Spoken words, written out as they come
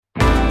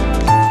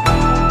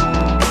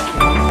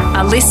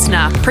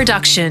listener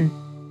production.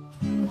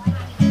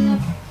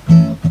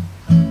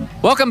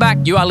 Welcome back.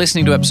 You are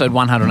listening to episode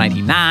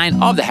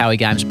 189 of the Howie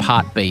Games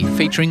Part B,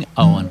 featuring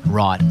Owen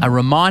Wright. A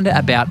reminder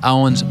about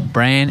Owen's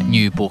brand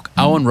new book,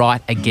 Owen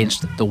Wright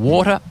Against the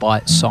Water by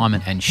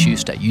Simon &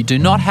 Schuster. You do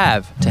not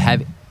have to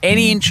have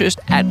any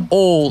interest at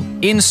all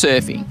in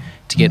surfing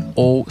to get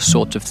all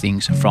sorts of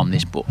things from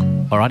this book.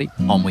 Alrighty,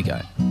 on we go.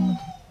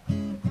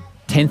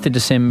 10th of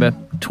December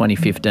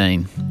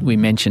 2015. We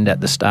mentioned at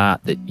the start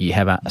that you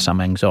have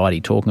some anxiety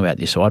talking about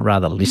this, so I'd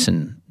rather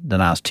listen than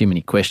ask too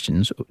many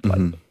questions.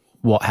 Mm-hmm.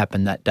 What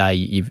happened that day?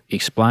 You've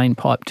explained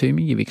pipe to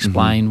me. You've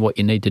explained what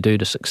you need to do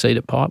to succeed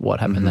at pipe.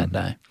 What happened that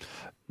day?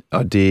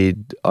 I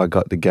did. I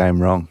got the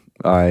game wrong.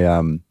 I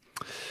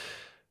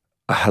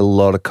had a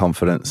lot of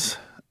confidence,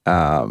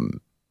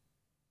 probably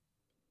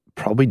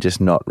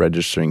just not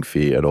registering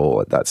fear at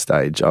all at that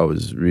stage. I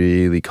was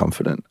really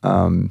confident.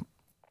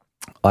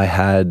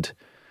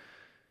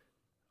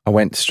 I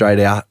went straight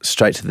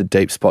to the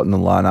deep spot in the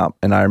lineup,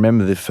 and I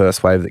remember the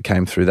first wave that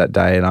came through that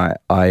day, and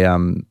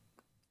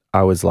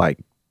I was like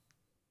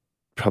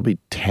probably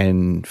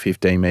 10,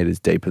 15 metres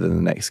deeper than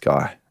the next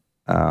guy,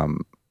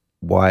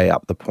 way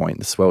up the point.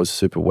 The swell was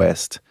super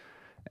west,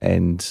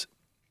 and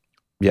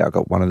yeah, I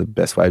got one of the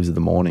best waves of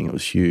the morning. It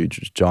was huge.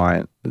 It was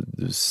giant.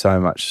 There was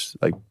so much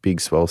like big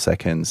swell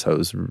seconds, so it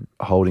was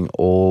holding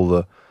all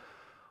the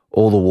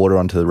water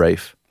onto the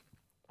reef.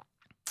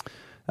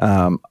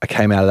 I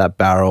came out of that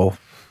barrel,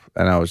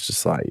 and I was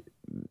just like,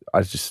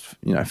 I just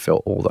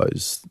felt all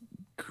those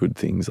good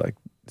things. Like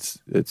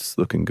it's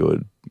looking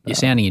good. You're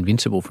sounding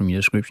invincible from your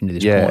description to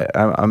this point.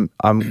 Yeah,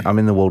 I'm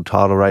in the world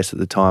title race at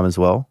the time as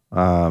well.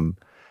 And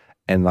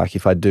like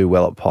if I do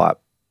well at pipe,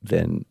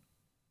 then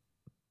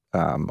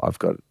I've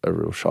got a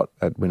real shot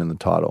at winning the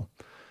title.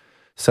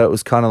 So it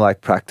was kind of like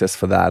practice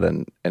for that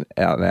and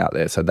out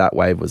there. So that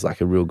wave was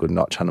like a real good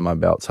notch under my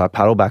belt. So I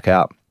paddled back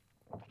out.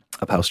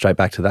 I paddled straight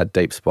back to that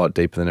deep spot,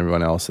 deeper than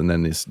everyone else, and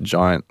then this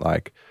giant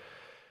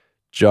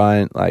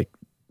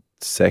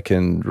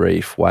second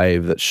reef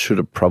wave that should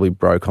have probably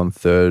broke on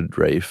third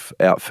reef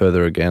out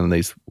further again. And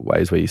these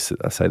waves where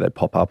I say they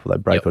pop up or they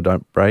break or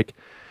don't break,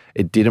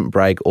 it didn't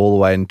break all the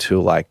way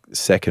until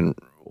came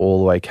all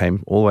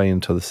the way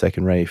into the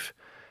second reef,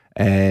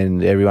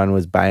 and everyone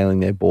was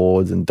bailing their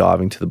boards and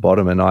diving to the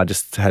bottom, and I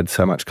just had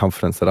so much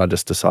confidence that I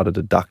just decided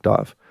to duck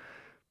dive.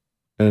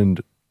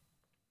 And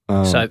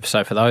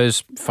So for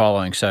those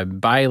following,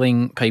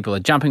 bailing, people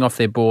are jumping off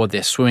their board,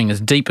 they're swimming as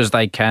deep as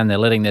they can, they're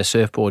letting their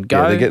surfboard go.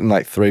 Yeah, they're getting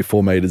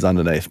 3-4 metres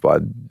underneath by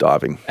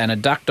diving. And a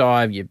duck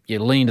dive, you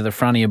lean to the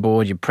front of your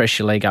board, you press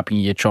your leg up and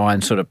you try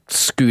and sort of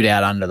scoot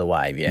out under the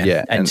wave, yeah?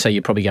 Yeah. And so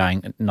you're probably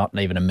going not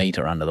even a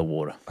metre under the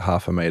water.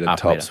 Half a metre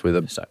tops with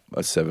a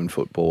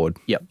 7-foot board.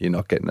 Yep. You're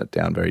not getting it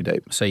down very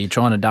deep. So you're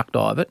trying to duck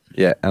dive it?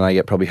 Yeah, and I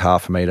get probably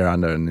half a metre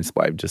under, and this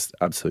wave just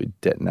absolutely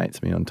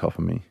detonates me on top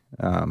of me.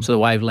 So the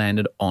wave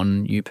landed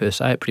on you per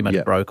se? It pretty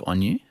much broke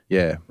on you?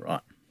 Yeah. Right.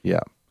 Yeah.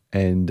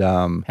 And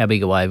how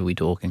big a wave are we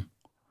talking?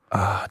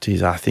 I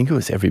think it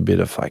was every bit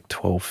of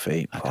 12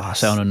 feet plus.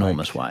 So an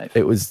enormous wave.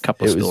 It was a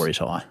couple of stories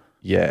high.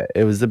 Yeah,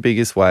 it was the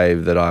biggest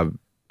wave that I've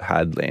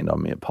had land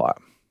on me at pipe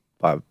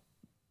by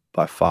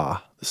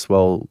far. The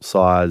swell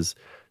size,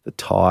 the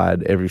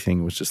tide,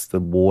 everything was just, the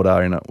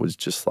water in it was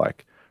just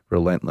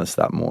relentless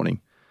that morning.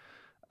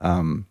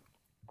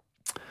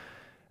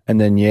 And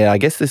then, I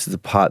guess this is the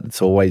part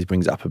that's always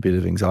brings up a bit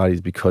of anxiety,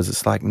 is because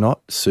it's not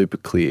super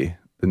clear,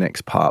 the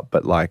next part,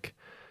 but I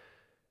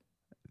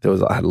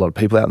had a lot of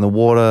people out in the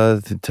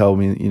water to tell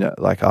me,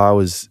 I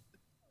was,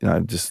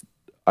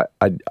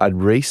 I'd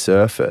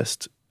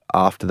resurfaced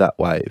after that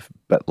wave,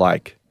 but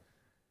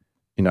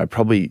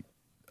probably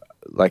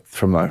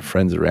from my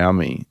friends around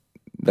me,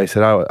 they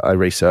said, I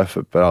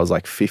resurfaced, but I was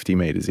 50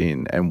 metres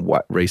in and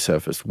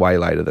resurfaced way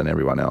later than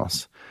everyone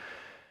else.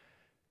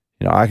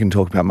 I can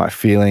talk about my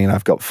feeling, and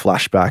I've got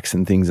flashbacks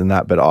and things and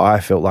that, but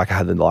I felt like I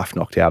had the life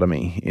knocked out of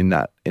me in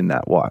that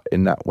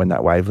when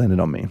that wave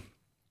landed on me.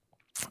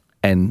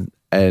 And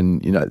I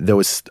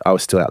was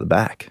still out the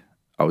back.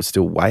 I was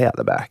still way out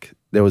the back.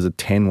 There was a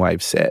 10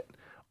 wave set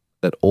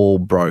that all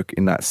broke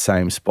in that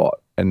same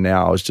spot, and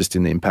now I was just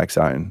in the impact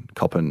zone,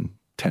 copping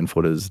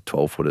 10-footers,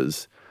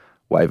 12-footers,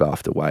 wave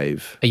after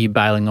wave. Are you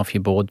bailing off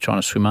your board trying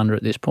to swim under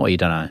at this point? You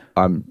don't know?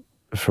 I'm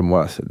from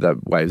worse. The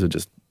waves are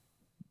just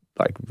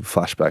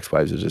flashbacks.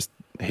 Waves are just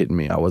hitting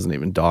me. I wasn't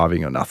even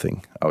diving or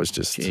nothing. I was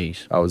just,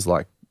 Jeez. I was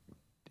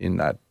in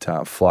that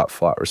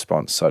flight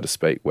response, so to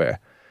speak, where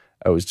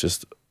I was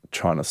just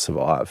trying to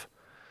survive.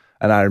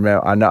 And I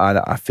remember,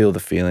 I feel the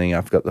feeling.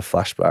 I've got the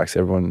flashbacks.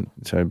 Everyone,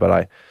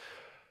 but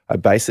I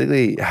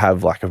basically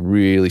have a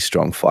really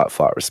strong flight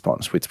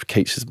response, which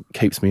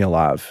keeps me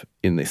alive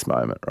in this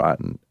moment, right,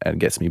 and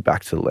gets me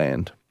back to the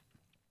land.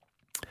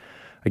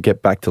 I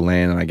get back to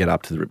land and I get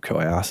up to the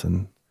Ripco House,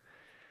 and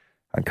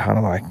I'm kind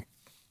of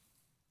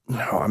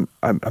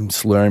I'm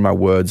slurring my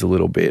words a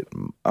little bit.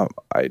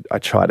 I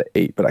try to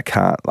eat, but I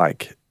can't I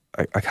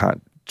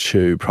can't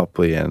chew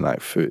properly, and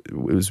like food, it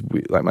was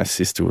like my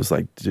sister was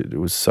like, it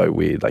was so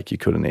weird. Like you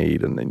couldn't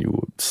eat, and then you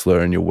were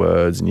slurring your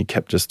words, and you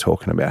kept just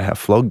talking about how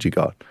flogged you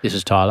got. This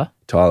is Tyler.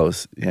 Tyler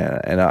was, yeah,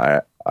 and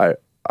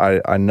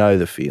I know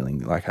the feeling,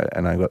 like,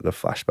 and I got the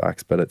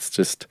flashbacks, but it's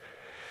just,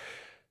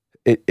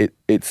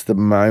 it's the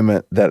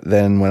moment that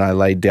then when I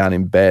laid down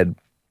in bed,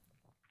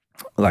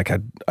 like I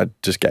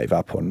just gave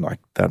up on like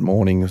that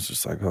morning. It was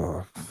just like,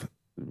 oh,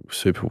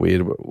 super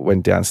weird.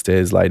 Went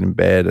downstairs, laid in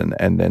bed,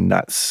 and then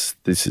this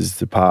is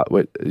the part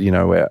where, you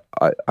know, where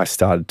I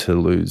started to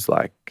lose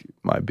like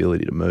my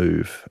ability to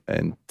move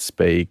and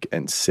speak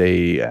and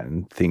see,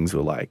 and things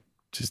were like,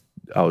 just,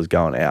 I was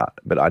going out,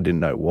 but I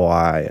didn't know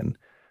why. And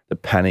the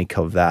panic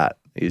of that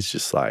is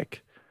just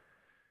like,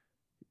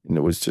 and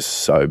it was just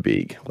so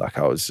big. Like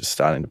I was just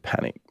starting to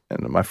panic,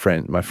 and my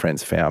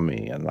friends found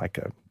me, and like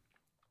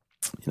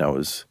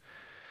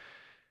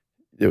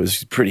it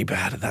was pretty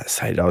bad at that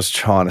stage. I was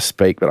trying to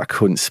speak, but I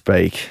couldn't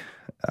speak.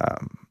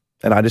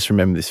 And I just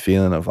remember this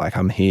feeling of like,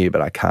 I'm here,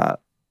 but I can't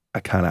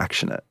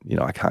action it. You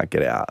know, I can't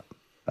get out.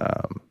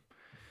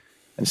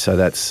 And so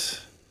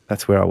that's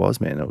where I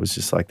was, man. It was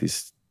just like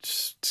this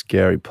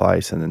scary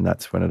place. And then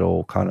that's when it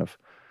all kind of,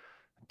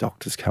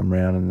 doctors come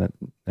around,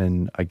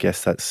 and I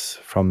guess that's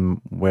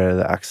from where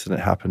the accident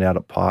happened out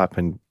at Pipe,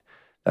 and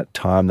that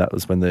time, that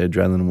was when the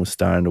adrenaline was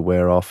starting to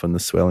wear off and the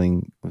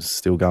swelling was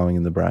still going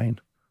in the brain.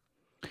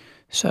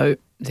 So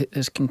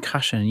there's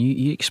concussion.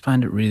 You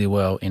explained it really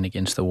well in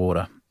Against the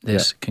Water.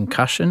 There's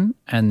concussion,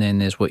 and then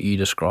there's what you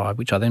described,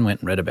 which I then went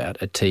and read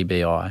about, a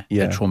TBI,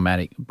 a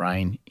traumatic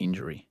brain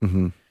injury.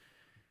 Mm-hmm.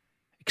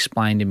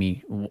 Explain to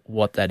me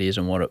what that is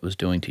and what it was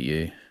doing to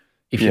you,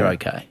 if you're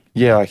okay.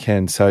 Yeah, I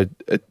can. So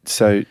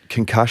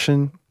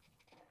concussion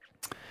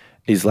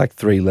is like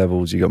 3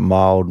 levels. You got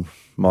mild,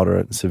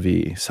 moderate, and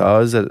severe. So I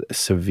was at a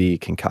severe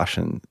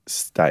concussion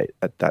state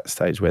at that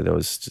stage where there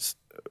was just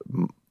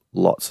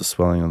lots of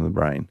swelling on the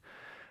brain.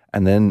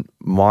 And then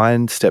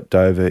mine stepped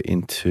over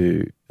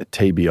into a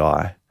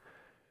TBI,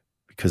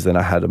 because then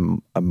I had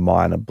a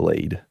minor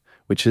bleed,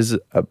 which is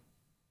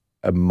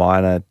a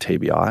minor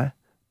TBI,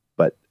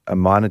 but a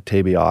minor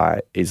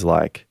TBI is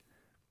like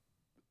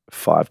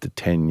 5 to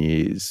 10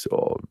 years,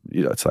 or,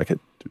 you know, it's like a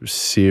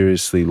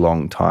seriously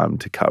long time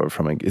to recover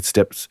from it. It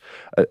steps,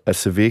 a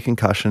severe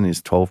concussion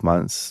is 12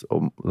 months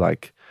or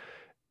like,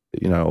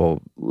 you know,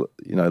 or,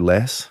 you know,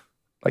 less,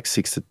 like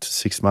 6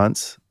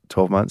 months,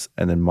 12 months.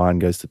 And then mine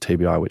goes to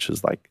TBI, which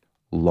is like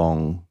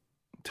long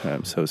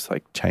term. So it's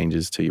like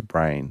changes to your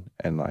brain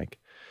and like,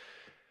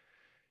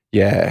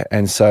 yeah.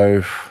 And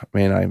so, I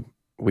mean,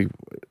 we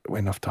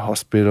went off to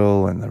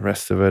hospital and the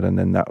rest of it. And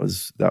then that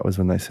was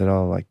when they said,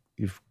 oh, like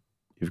you've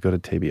got a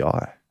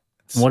TBI.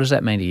 What does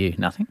that mean to you?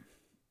 Nothing?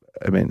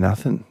 It meant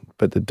nothing.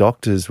 But the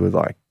doctors were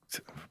like,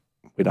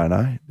 we don't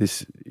know.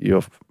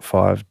 You're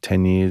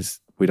 5-10 years.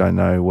 We don't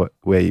know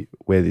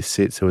where this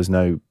sits. There was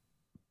no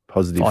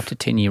positive 5 to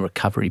 10 year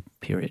recovery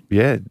period.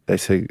 Yeah, they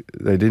said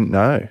they didn't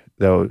know.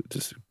 They were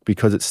just,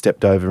 because it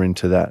stepped over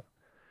into that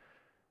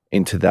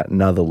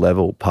another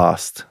level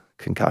past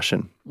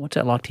concussion. What's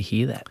that like to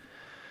hear that?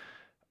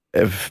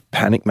 Of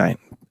panic, mate.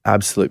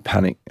 Absolute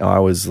panic. I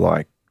was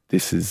like,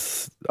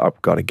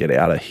 I've got to get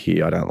out of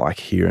here. I don't like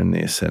hearing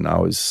this. And I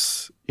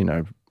was, you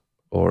know,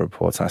 all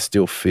reports. I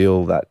still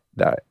feel that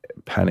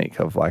panic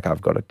of like,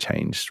 I've got to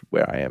change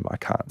where I am. I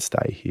can't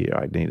stay here.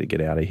 I need to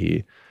get out of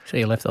here. So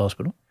you left the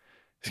hospital?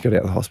 Just got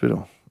out of the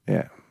hospital,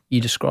 yeah.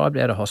 You described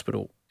out of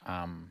hospital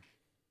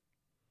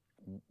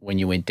when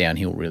you went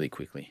downhill really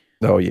quickly.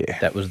 Oh, yeah.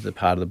 That was the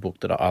part of the book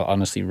that I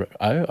honestly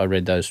I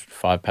read those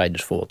 5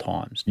 pages 4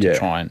 times to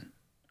try and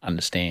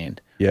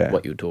understand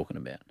what you were talking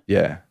about.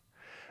 Yeah.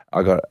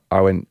 I got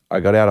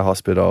out of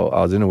hospital.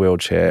 I was in a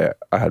wheelchair.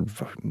 I had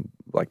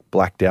like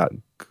blacked out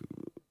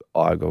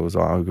eye goggles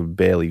on. I could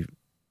barely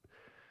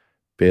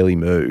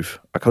move.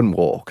 I couldn't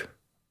walk.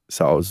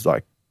 So I was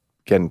like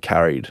getting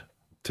carried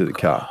to the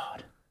car.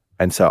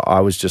 And so I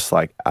was just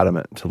like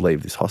adamant to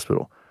leave this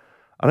hospital.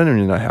 I don't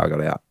even know how I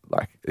got out.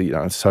 Like, you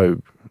know, it's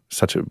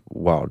such a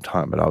wild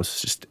time, but I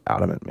was just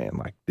adamant, man.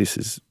 Like, this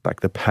is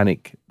like the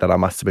panic that I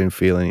must have been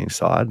feeling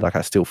inside. Like,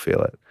 I still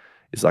feel it.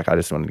 It's like I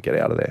just wanted to get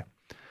out of there.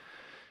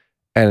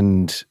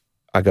 And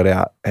I got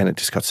out and it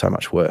just got so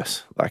much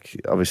worse. Like,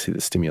 obviously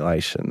the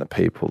stimulation, the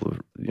people,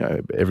 you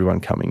know, everyone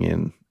coming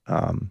in.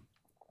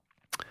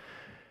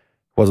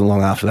 Wasn't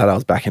long after that I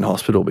was back in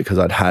hospital because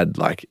I'd had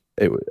like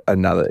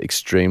another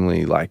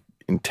extremely like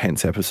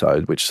intense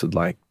episode, which had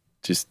like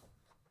just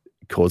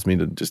caused me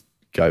to just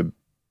go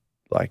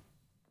like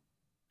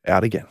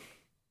out again.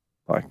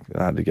 Like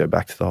I had to go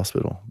back to the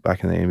hospital,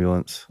 back in the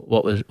ambulance.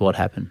 What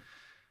happened?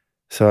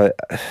 So,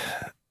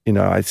 you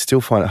know, I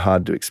still find it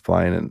hard to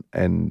explain,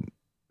 and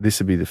this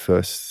would be the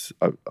first.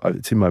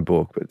 It's in my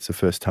book, but it's the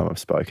first time I've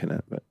spoken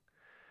it. But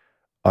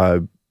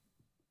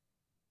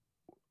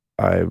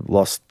I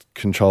lost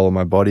control of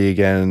my body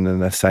again,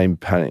 and the same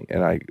panic.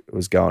 And I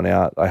was going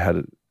out.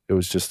 It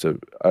was just an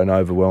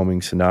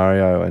overwhelming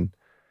scenario,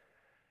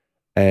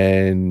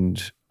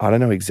 and I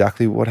don't know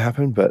exactly what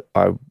happened, but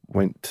I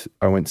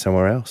I went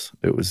somewhere else.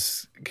 It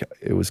was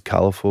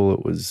colourful.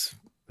 It was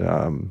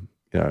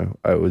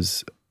it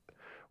was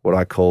what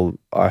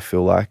I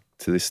feel like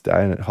to this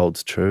day, and it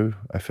holds true.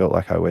 I felt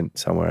like I went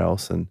somewhere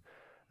else, and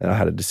I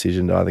had a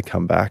decision to either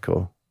come back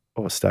or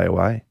stay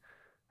away.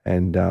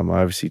 And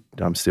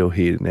I'm still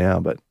here now.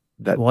 But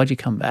why'd you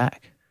come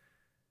back?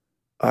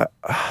 I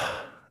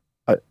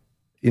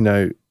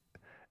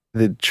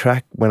the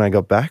track when I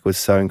got back was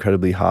so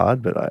incredibly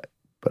hard.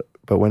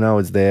 But when I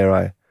was there,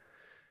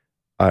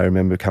 I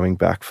remember coming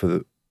back for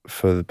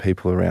the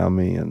people around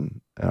me,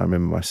 and I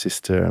remember my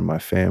sister and my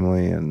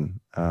family and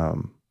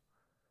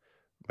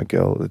my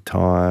girl at the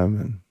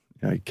time,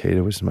 and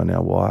Keita was my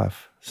now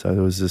wife. So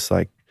there was this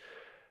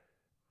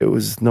it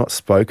was not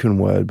spoken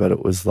word, but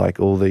it was like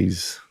all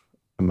these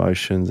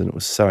emotions, and it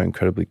was so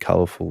incredibly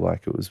colourful.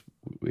 Like it was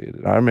weird.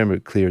 And I remember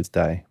it clear as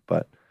day.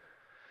 But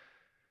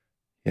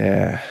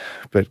yeah,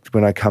 but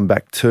when I come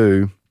back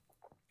to,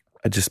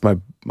 I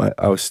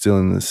was still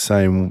in the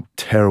same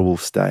terrible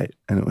state,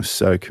 and it was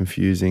so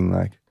confusing,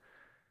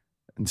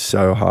 and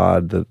so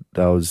hard that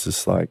I was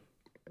just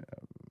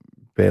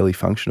barely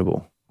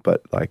functionable.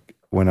 But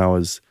when I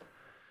was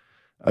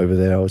over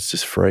there, I was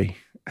just free,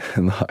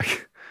 and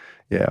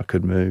I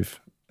could move,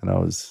 and I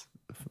was,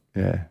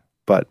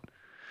 but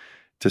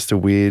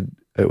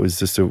it was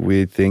just a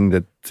weird thing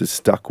that just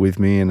stuck with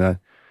me. And I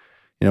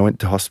went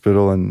to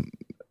hospital, and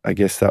I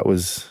guess that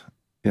was,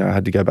 I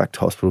had to go back to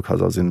hospital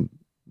because I was in,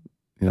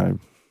 I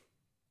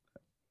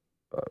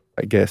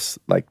guess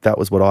that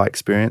was what I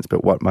experienced,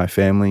 but what my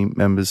family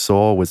members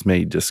saw was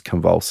me just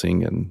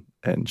convulsing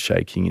and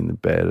shaking in the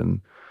bed,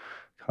 and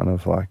kind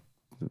of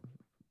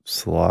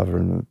saliva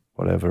and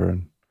whatever.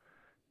 And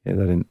they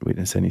didn't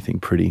witness anything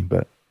pretty,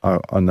 but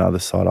on the other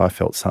side, I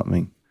felt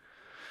something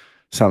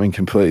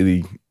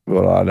completely,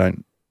 I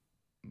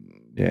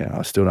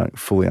still don't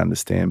fully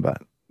understand,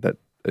 but that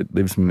it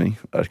lives in me.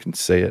 I can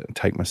see it and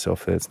take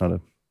myself there. It's not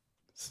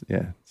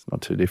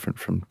too different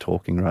from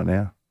talking right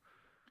now.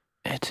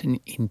 It's an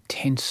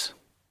intense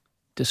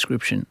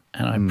description,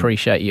 and I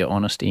appreciate your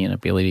honesty and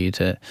ability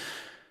to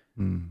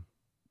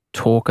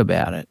talk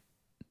about it.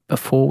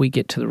 Before we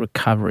get to the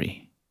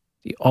recovery,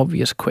 the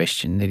obvious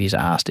question that is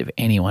asked of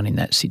anyone in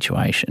that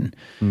situation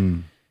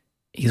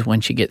is,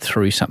 once you get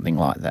through something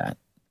like that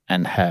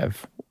and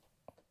have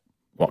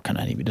what can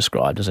only be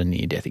described as a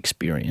near-death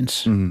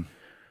experience,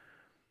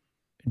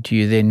 do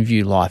you then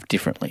view life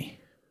differently?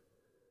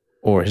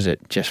 Or is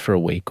it just for a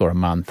week or a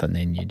month and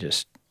then you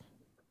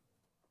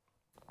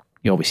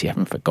obviously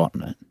haven't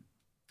forgotten it?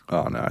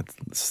 Oh, no,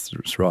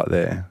 it's right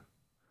there.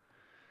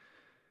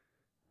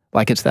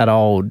 It's that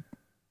old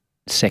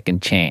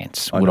second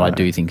chance. Would I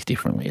do things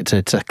differently?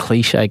 It's a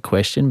cliche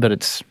question, but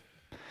it's...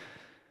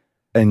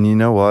 And you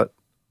know what?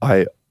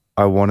 I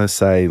want to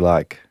say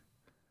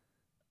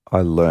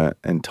I learnt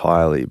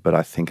entirely, but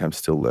I think I'm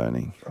still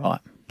learning. Right.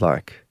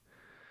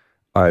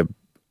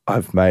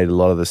 I've made a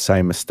lot of the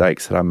same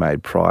mistakes that I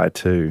made prior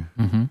to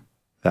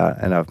that,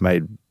 and I've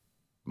made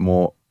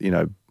more,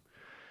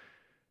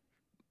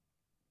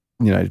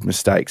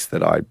 mistakes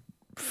that I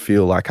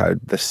feel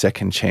the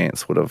second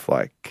chance would have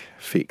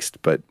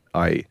fixed. But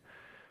I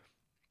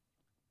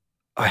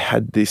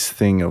had this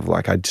thing of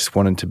I just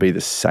wanted to be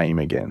the same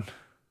again.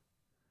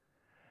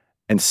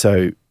 And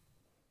so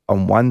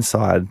on one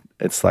side,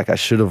 it's I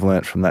should have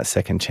learnt from that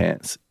second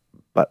chance,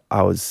 but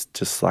I was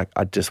just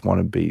I just want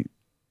to be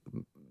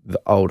the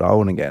old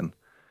Owen again,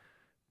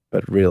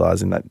 but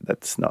realizing that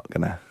that was never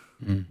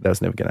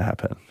going to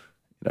happen.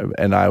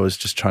 And I was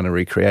just trying to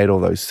recreate all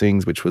those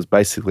things, which was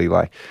basically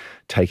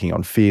taking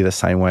on fear the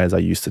same way as I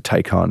used to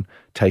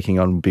taking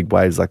on big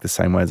waves the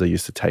same way as I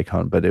used to take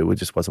on, but it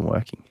just wasn't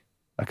working.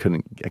 I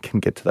couldn't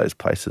get to those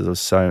places. It was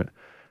so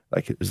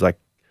it was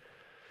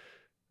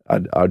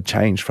I'd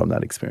changed from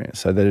that experience.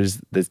 So there's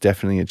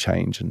definitely a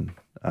change, and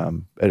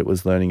it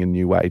was learning a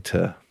new way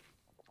to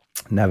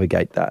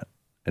navigate that.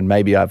 And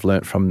maybe I've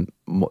learnt from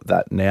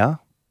that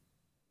now,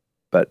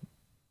 but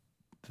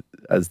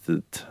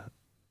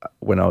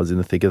when I was in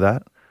the thick of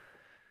that,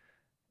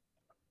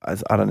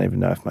 I don't even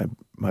know if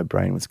my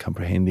brain was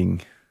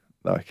comprehending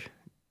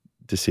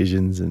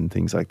decisions and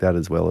things like that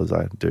as well as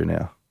I do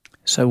now.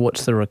 So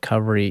what's the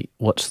recovery?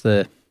 We'll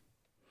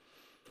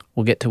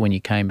get to when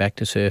you came back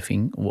to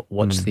surfing.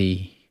 What's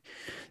the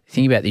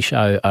thing about this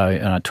show?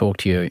 And I talked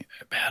to you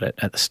about it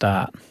at the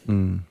start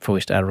before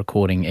we started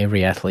recording.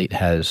 Every athlete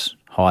has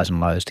highs and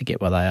lows to get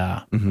where they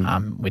are.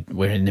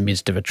 We're in the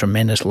midst of a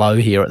tremendous low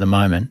here at the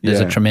moment. There's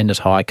a tremendous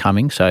high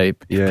coming. So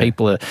if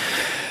people are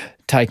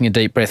taking a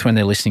deep breath when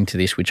they're listening to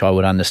this, which I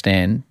would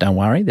understand, don't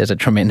worry, there's a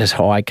tremendous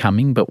high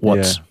coming. But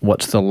what's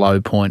the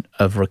low point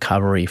of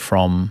recovery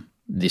from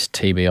this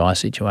TBI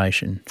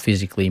situation,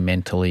 physically,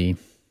 mentally?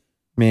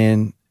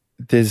 Man,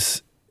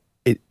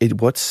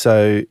 what's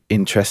so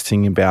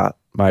interesting about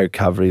my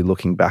recovery,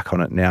 looking back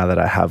on it now that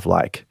I have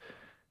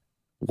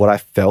what I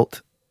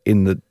felt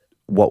in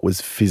what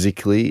was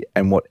physically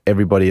and what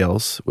everybody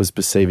else was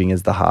perceiving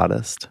as the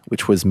hardest,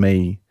 which was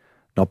me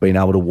not being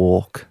able to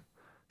walk,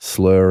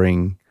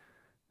 slurring,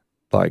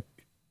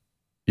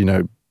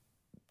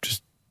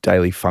 just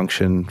daily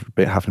function,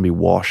 having to be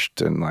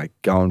washed, and like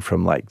going for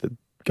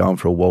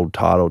a world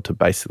title to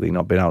basically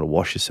not being able to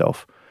wash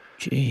yourself.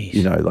 Jeez.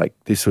 You know, like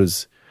this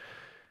was,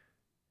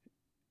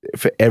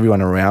 for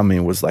everyone around me,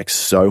 was like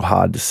so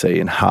hard to see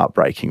and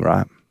heartbreaking,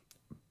 right?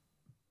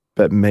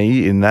 But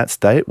me in that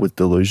state was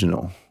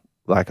delusional.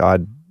 Like I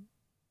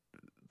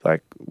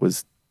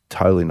was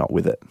totally not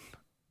with it.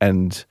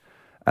 And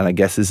I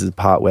guess this is the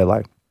part where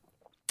like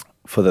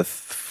for the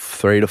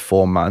 3 to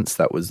 4 months,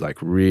 that was like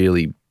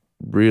really,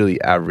 really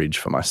average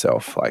for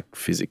myself, like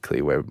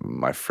physically, where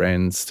my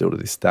friends still to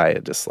this day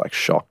are just like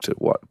shocked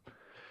at what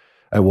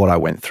I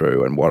went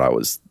through and what I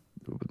was,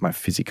 my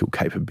physical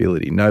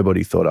capability.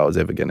 Nobody thought I was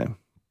ever going to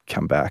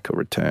come back or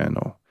return,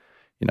 or,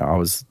 you know, I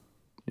was,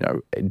 you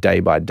know, day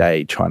by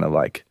day trying to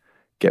like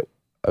get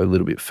a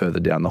little bit further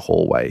down the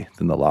hallway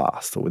than the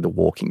last, or with a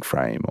walking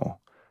frame, or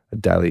a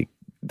daily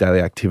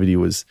activity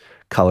was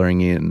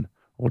colouring in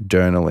or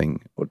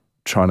journaling or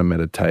trying to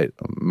meditate,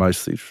 or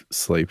mostly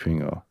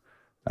sleeping, or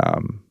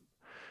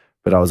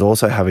but I was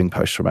also having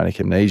post-traumatic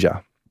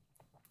amnesia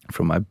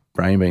from my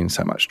brain being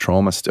so much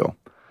trauma still,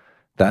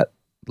 that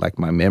like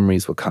my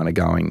memories were kind of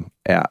going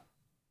out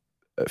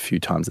a few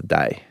times a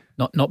day.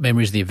 Not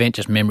memories of the event,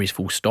 just memories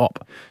full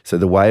stop. So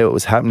the way it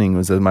was happening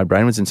was that my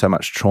brain was in so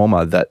much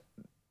trauma that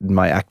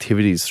my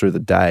activities through the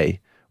day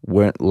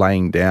weren't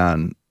laying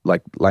down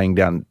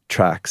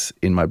tracks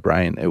in my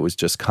brain. It was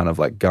just kind of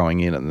like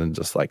going in and then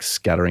just like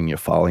scattering your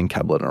filing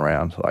cabinet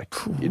around. Like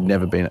cool. You'd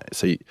never been.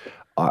 So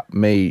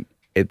me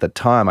at the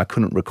time, I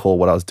couldn't recall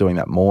what I was doing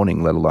that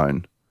morning, let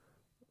alone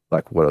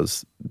like what I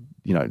was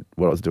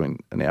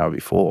doing an hour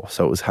before.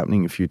 So it was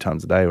happening a few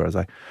times a day where I was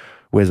like,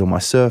 where's all my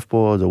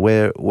surfboards, or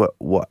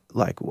what,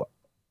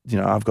 you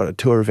know, I've got a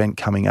tour event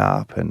coming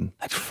up. And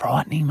that's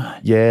frightening, mate.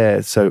 Yeah.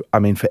 So, I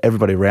mean, for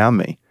everybody around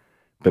me,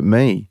 but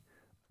me,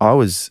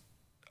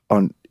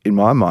 in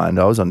my mind,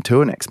 I was on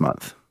tour next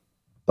month.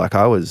 Like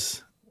I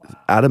was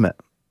adamant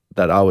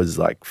that I was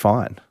like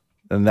fine.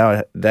 And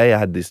now they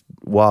had this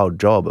wild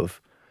job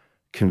of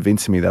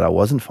convincing me that I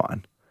wasn't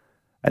fine.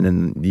 And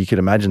then you could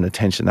imagine the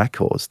tension that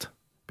caused,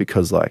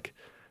 because like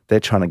they're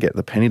trying to get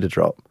the penny to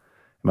drop.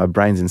 My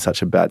brain's in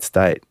such a bad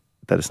state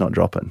that it's not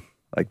dropping.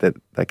 Like that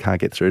they can't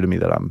get through to me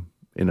that I'm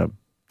in a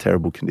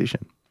terrible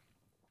condition.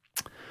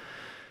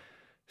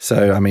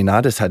 So, I mean,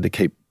 I just had to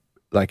keep,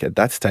 like at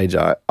that stage,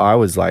 I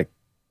was like,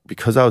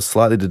 because I was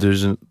slightly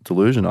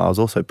delusional, I was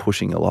also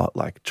pushing a lot,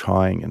 like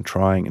trying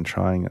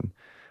and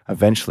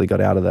eventually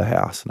got out of the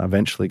house, and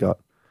eventually, you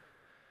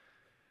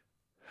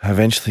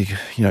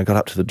know, got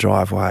up to the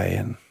driveway,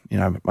 and, you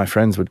know, my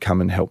friends would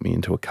come and help me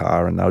into a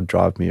car, and they would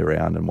drive me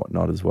around and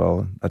whatnot as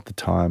well at the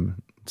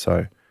time.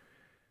 So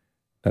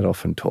they'd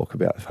often talk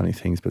about funny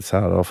things, but so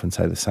I'd often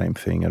say the same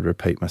thing. I'd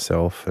repeat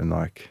myself, and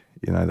like,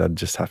 you know, they'd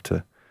just have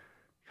to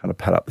kind of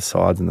pat up the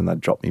sides, and then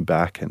they'd drop me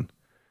back. And,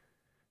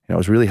 you know, it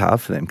was really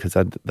hard for them because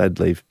they'd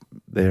leave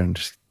there and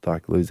just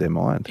like lose their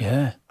mind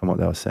on what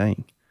they were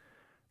saying.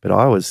 But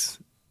I was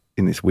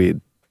in this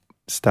weird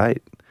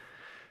state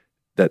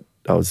that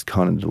I was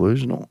kind of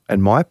delusional.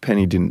 And my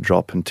penny didn't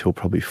drop until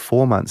probably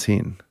 4 months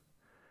in.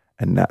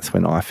 And that's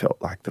when I felt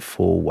like the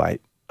full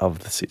weight of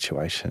the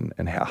situation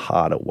and how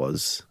hard it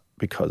was,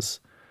 because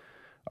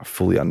I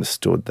fully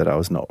understood that I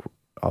was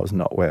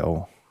not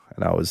well,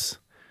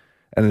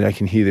 and I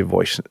can hear the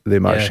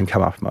emotion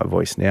come up in my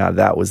voice now.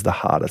 That was the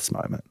hardest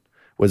moment,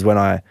 was when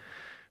I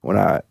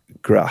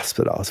grasped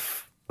that I was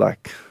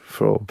like,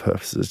 for all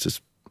purposes,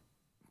 just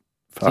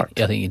fucked.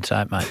 I think you'd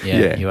say it, mate.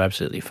 Yeah, you're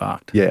absolutely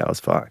fucked. Yeah, I was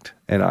fucked.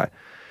 And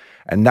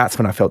that's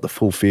when I felt the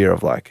full fear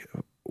of like,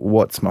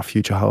 what's my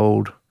future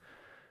hold?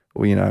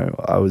 Well, you know,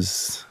 I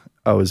was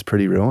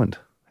pretty ruined.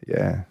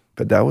 Yeah.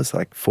 But that was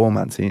like 4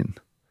 months in.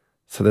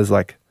 So there's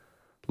like,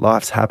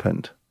 life's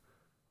happened.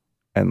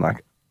 And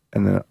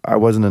then I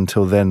wasn't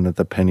until then that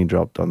the penny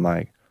dropped on,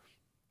 like,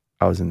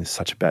 I was in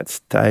such a bad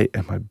state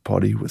and my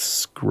body was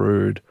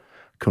screwed.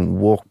 Couldn't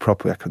walk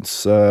properly. I couldn't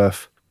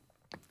surf.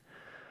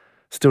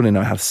 Still didn't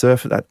know how to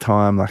surf at that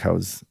time. I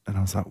was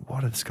like,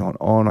 what is going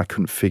on? I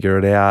couldn't figure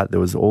it out. There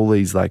was all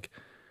these like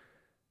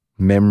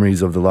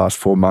memories of the last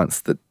 4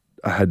 months that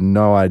I had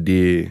no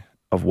idea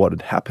of what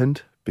had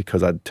happened,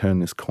 because I'd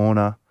turned this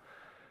corner,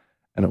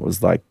 and it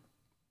was like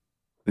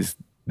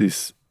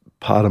this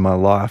part of my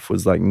life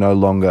was like no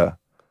longer,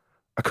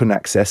 I couldn't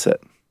access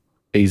it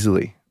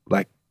easily.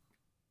 Like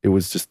it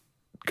was just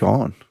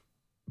gone.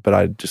 But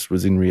I just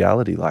was in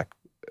reality, like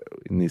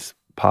in this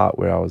part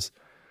where I was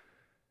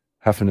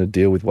having to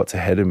deal with what's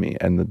ahead of me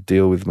and to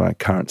deal with my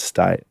current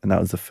state. And that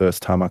was the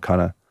first time I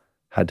kind of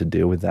had to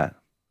deal with that.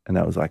 And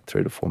that was like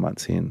 3 to 4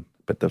 months in.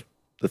 But the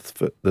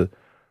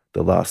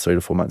last 3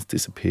 to 4 months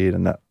disappeared.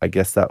 And that, I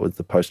guess that was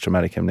the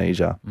post-traumatic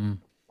amnesia.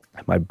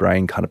 My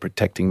brain kind of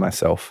protecting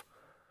itself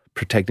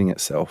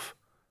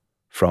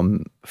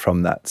from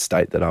that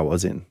state that I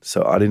was in.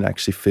 So I didn't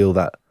actually feel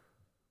that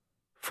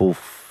full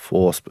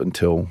force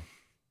until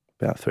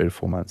about 3 to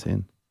 4 months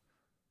in.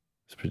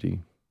 It's pretty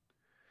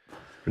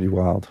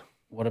wild.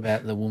 What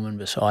about the woman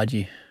beside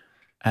you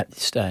at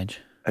this stage?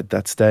 at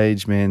that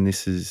stage, man,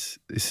 this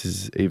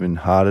is even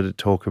harder to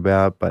talk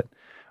about. But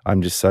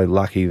I'm just so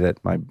lucky that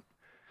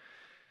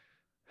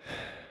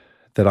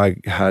I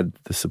had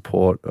the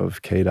support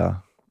of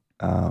Keita,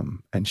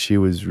 and she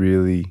was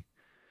really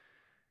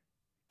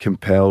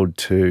compelled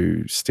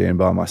to stand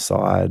by my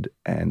side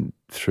and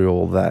through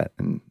all that.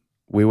 And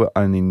we were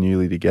only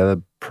newly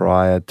together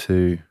prior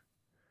to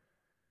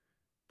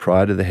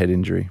the head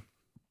injury.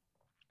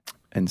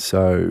 And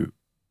so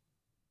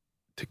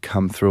to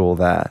come through all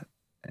that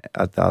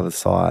at the other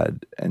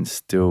side and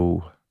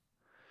still,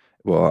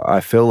 well, I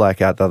feel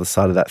like at the other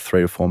side of that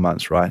 3 to 4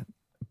 months, right?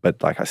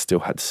 But like I still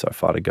had so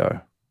far to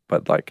go.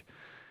 But like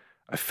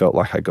I felt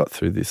like I got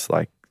through this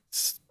like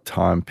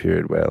time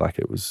period where like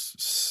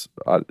it's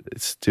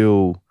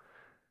still,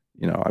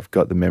 you know, I've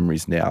got the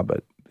memories now,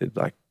 but it's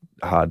like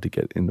hard to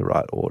get in the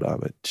right order.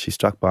 But she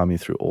stuck by me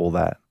through all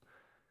that.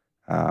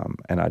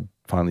 And I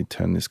finally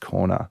turned this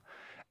corner.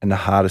 And the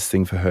hardest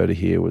thing for her to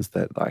hear was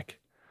that like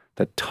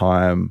that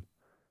time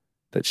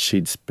that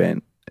she'd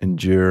spent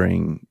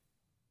enduring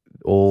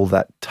all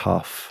that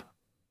tough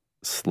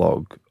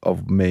slog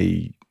of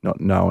me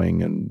not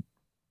knowing and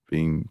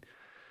being,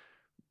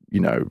 you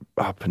know,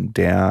 up and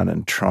down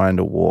and trying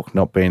to walk,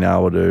 not being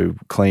able to,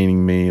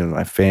 cleaning me and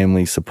my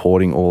family,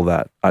 supporting all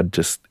that.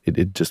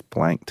 It just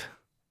blanked.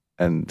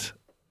 And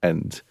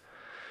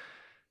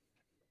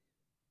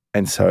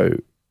so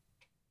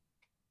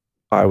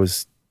I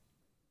was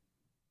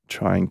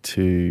trying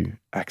to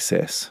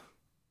access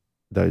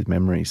those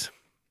memories,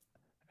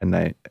 and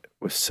they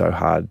were so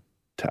hard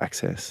to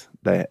access.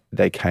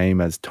 They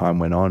came as time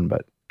went on,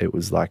 but it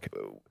was like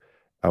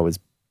I was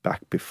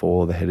back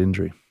before the head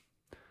injury.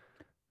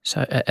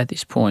 So at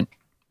this point,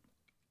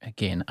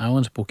 again,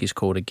 Owen's book is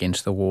called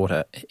Against the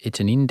Water. It's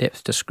an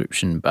in-depth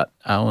description, but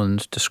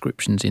Owen's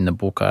descriptions in the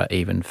book are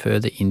even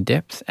further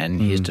in-depth, and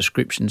his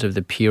descriptions of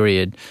the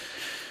period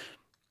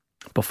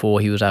before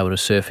he was able to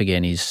surf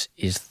again is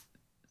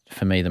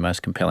for me the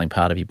most compelling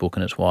part of your book,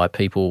 and it's why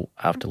people,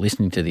 after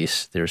listening to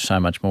this, there is so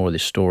much more of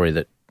this story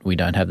that we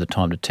don't have the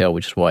time to tell,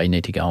 which is why you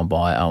need to go and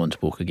buy Owen's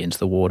book Against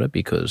the Water,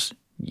 because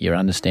you're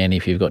understanding,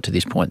 if you've got to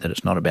this point, that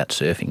it's not about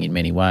surfing in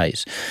many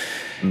ways.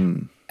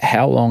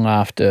 How long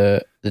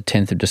after the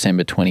 10th of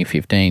December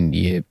 2015 do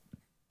you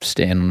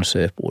stand on a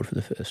surfboard for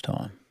the first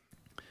time?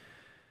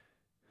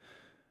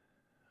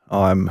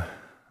 I'm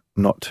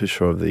not too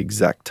sure of the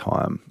exact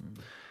time,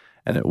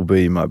 and it will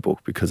be in my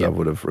book because I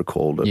would have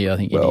recalled it. Yeah, I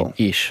think well.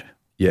 you did ish.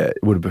 Yeah, it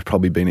would have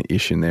probably been an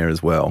ish in there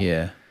as well.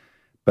 Yeah.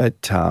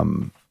 But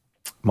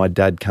my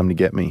dad come to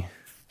get me,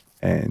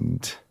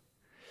 and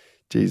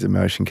geez,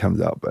 emotion comes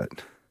up, but...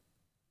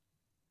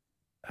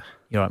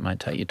 You're right, mate,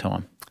 take your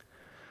time.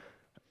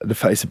 To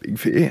face a big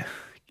fear,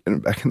 getting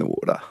back in the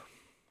water.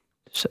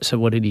 So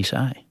what did he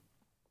say?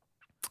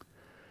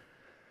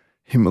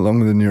 Him along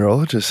with the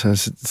neurologist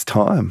says it's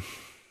time.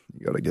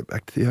 You got to get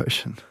back to the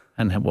ocean.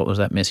 And what was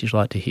that message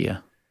like to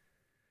hear?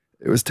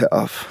 It was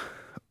tough,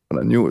 but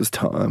I knew it was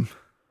time.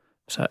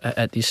 So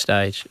at this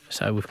stage,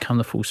 so we've come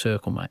the full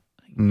circle, mate.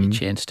 Your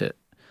chance to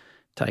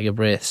take a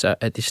breath. So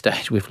at this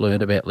stage, we've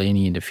learned about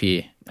leaning into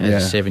fear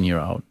as a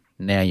 7-year-old.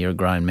 Now you're a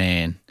grown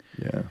man.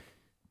 Yeah.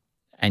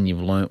 And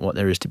you've learnt what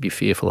there is to be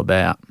fearful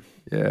about.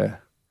 Yeah.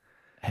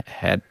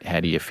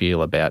 How do you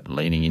feel about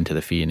leaning into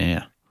the fear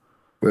now?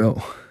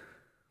 Well,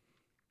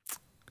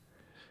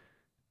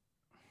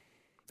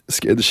 it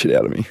scared the shit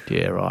out of me.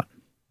 Yeah, right.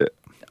 Yeah.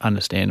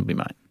 Understandably,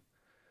 mate.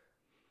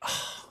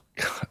 Oh,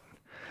 God.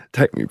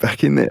 Take me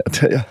back in there, I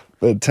tell you.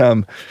 But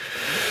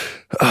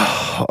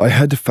I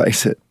had to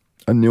face it.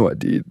 I knew I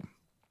did.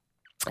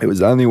 It was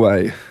the only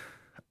way I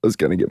was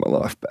going to get my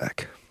life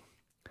back.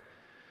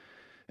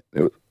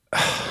 It was...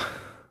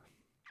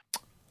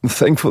 I'm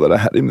thankful that I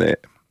had him there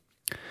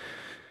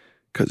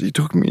because he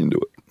took me into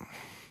it.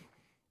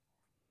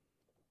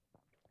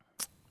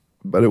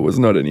 But it was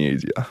not any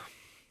easier.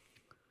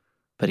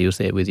 But he was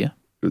there with you?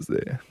 He was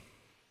there.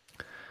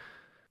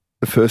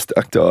 The first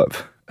duck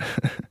dive,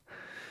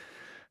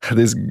 had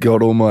this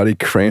God almighty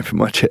cramp in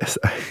my chest.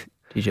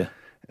 Did you?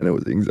 And it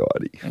was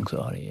anxiety.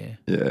 Anxiety,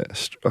 yeah. Yeah,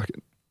 struck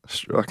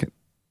it.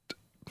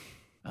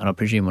 And I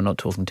presume we're not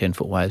talking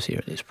 10-foot waves here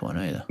at this point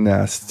either.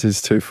 No, it's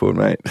just 2 foot,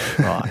 mate.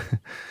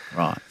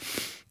 Right.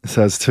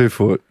 So it's 2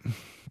 foot.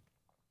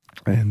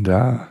 And,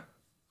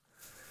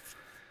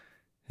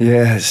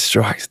 it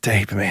strikes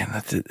deep,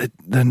 man.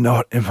 The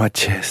knot in my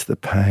chest, the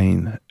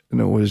pain. And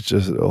it was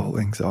just all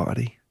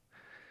anxiety.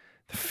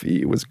 The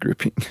fear was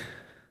gripping.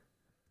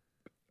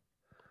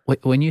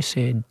 When you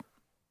said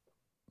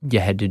you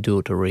had to do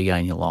it to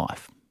regain your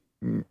life,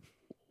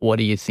 what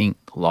do you think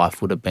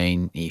life would have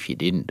been if you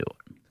didn't do it?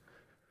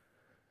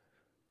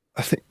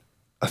 I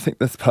think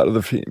that's part of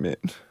the fear, man.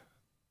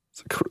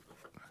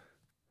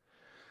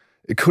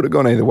 It could have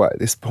gone either way at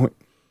this point.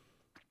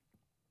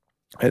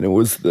 And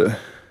if it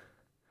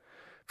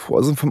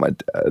wasn't for my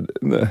dad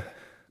and the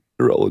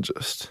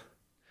neurologist,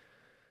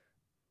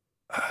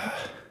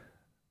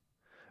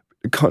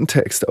 the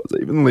context, I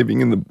was even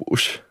living in the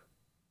bush.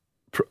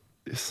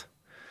 This.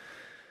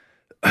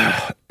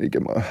 I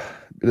get my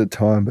bit of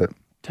time, but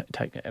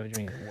Take have a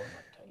drink of water.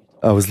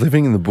 I was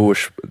living in the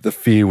bush, but the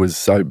fear was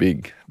so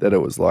big that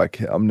it was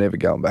like, I'm never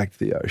going back to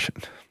the ocean.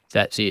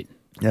 That's it.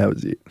 That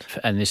was it.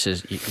 And this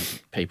is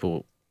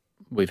people.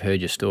 We've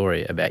heard your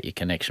story about your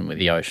connection with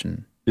the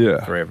ocean.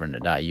 Yeah. Forever and a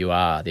day. You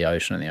are the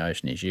ocean, and the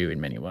ocean is you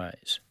in many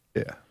ways.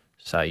 Yeah.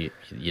 So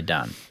you're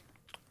done.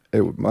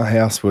 My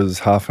house was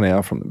half an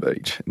hour from the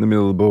beach in the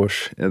middle of the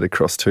bush. I had to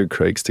cross 2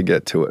 creeks to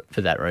get to it.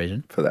 For that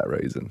reason? For that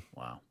reason.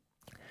 Wow.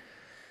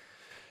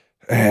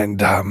 And,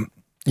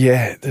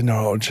 the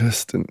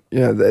neurologist and,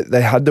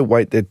 they had to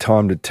wait their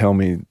time to tell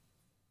me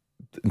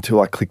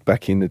until I clicked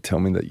back in to tell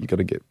me that you got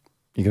to get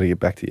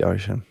back to the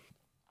ocean.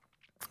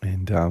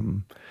 And,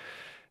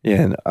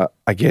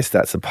 I guess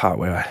that's the part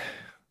where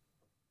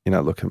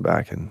looking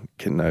back and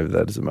getting over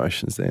those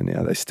emotions there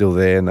now, they're still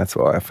there, and that's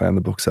why I found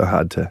the book so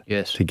hard to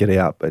get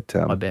out. But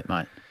I bet,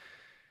 mate.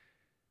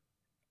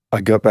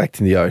 I got back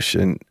to the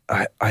ocean.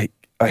 I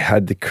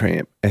had the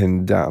cramp,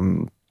 and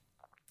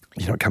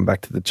come back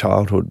to the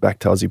childhood, back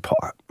to Aussie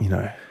Pie.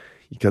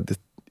 You got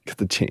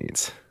the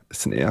chance.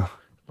 It's now.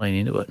 Lean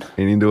into it.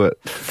 Lean into it.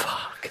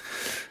 Fuck.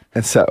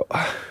 And so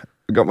I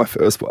got my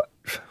first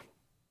wave,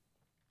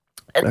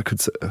 and I could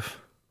surf.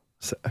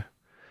 So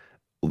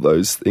all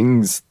those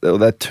things,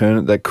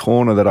 that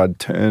corner that I'd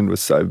turned was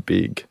so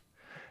big.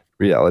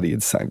 Reality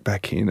had sunk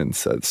back in, and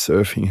so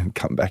surfing had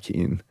come back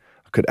in.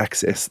 I could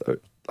access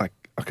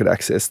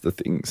the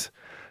things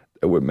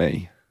that were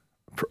me.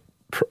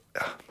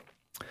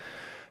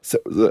 So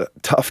it was a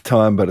tough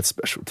time, but a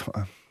special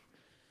time.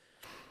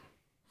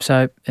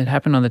 So it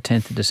happened on the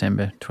 10th of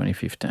December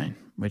 2015,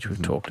 which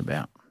we've talked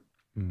about.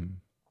 Mm.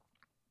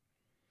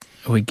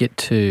 We get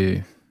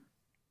to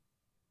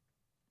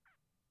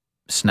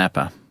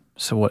Snapper.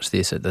 So what's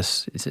this?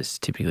 Is this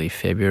typically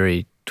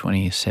February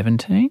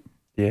 2017?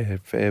 Yeah,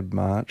 Feb,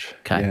 March.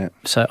 Okay. Yeah.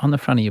 So on the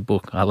front of your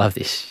book, I love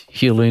this.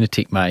 You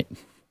lunatic, mate.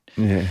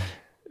 Yeah.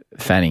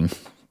 Fanning.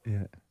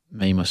 Yeah.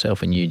 Me,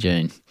 myself and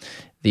Eugene.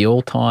 The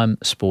all-time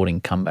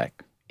sporting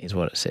comeback is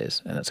what it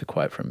says. And that's a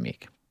quote from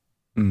Mick.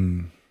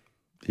 Mm.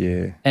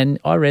 Yeah. And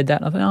I read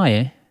that and I thought, oh,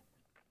 yeah.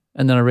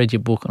 And then I read your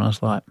book and I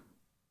was like,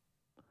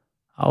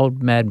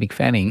 old Mad Mick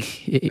Fanning,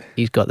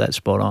 he's got that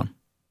spot on.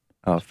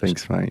 Oh,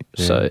 thanks, mate.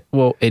 Yeah. So,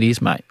 well, it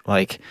is, mate.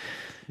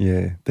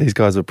 Yeah, these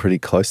guys are pretty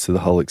close to the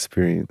whole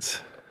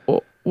experience.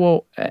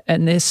 Well,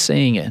 and they're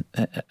seeing it.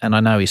 And I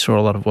know he saw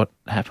a lot of what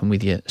happened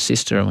with your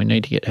sister, and we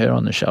need to get her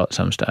on the show at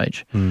some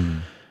stage.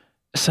 Mm.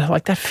 So,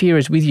 that fear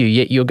is with you,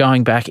 yet you're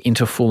going back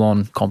into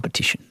full-on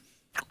competition.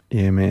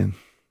 Yeah, man.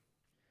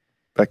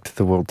 Back to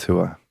the world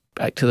tour.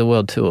 Back to the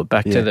world tour.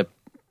 Back to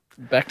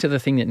the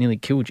thing that nearly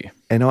killed you.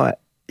 And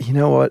you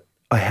know what?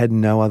 I had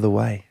no other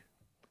way.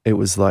 It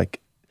was like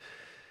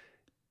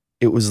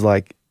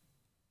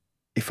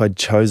if I'd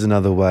chose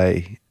another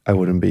way, I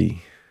wouldn't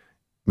be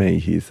me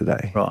here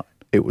today. Right.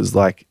 It was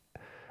like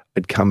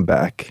I'd come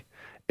back.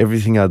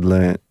 Everything I'd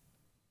learnt,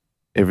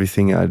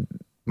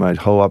 my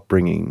whole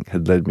upbringing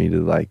had led me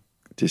to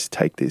just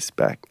take this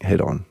back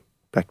head on,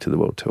 back to the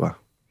world tour.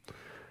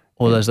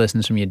 All those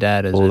lessons from your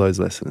dad. Those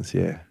lessons,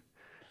 yeah.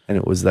 And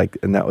it was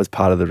and that was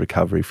part of the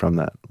recovery from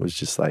that, was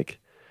just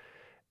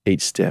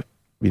each step,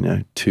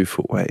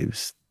 2-foot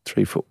waves,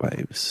 3-foot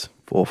waves,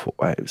 4-foot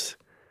waves.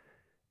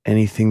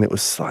 Anything that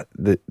was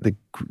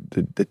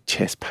the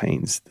chest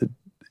pains, the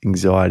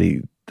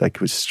anxiety,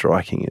 was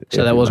striking it.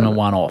 So that wasn't a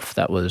one-off.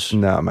 That was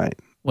no, mate.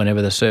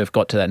 Whenever the surf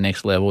got to that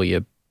next level,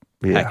 you're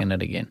packing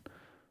it again.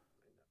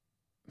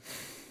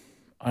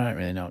 I don't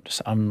really know what to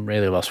say. I'm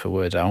really lost for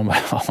words. I'm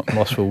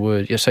lost for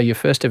words. Yeah, so your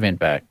first event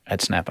back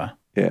at Snapper.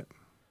 Yeah.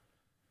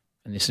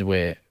 And this is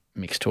where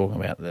Mick's talking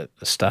about the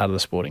start of the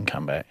sporting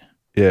comeback.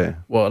 Yeah.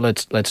 Well,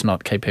 let's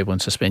not keep people in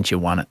suspense. You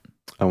won it.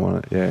 I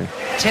want it, yeah.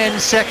 10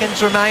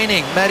 seconds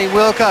remaining. Matty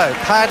Wilco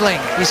paddling.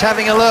 He's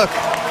having a look.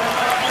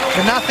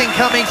 And nothing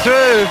coming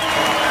through.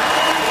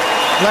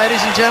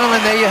 Ladies and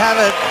gentlemen, there you have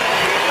it.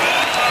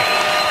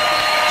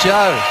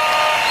 Joe,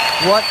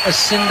 what a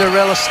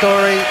Cinderella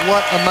story.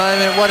 What a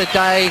moment. What a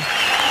day.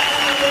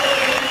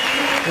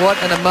 What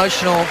an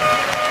emotional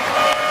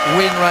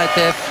win right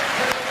there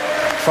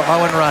for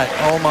Owen Wright.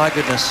 Oh, my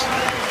goodness.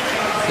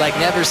 Like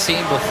never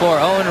seen before.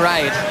 Owen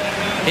Wright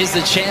is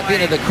the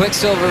champion of the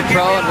Quicksilver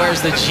Pro and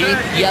wears the Jeep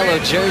yellow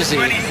jersey.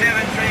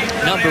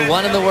 Number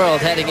 1 in the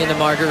world heading into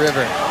Margaret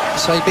River.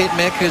 So he beat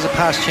Mick, who's a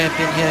past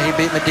champion here. He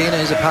beat Medina,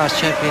 who's a past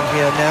champion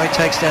here. Now he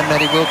takes down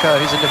Matty Wilco,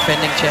 who's a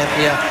defending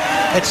champion.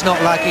 It's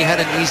not like he had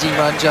an easy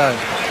run, Joe.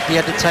 He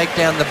had to take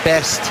down the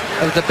best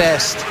of the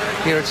best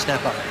here at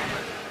Snapper.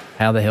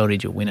 How the hell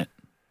did you win it?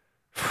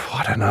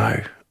 I don't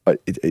know.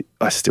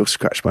 I still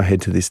scratch my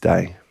head to this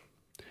day.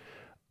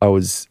 I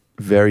was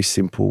very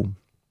simple.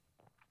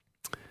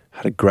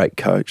 Had a great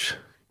coach,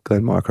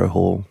 Glenn Micro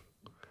Hall,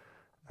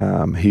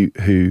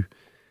 who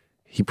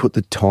he put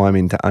the time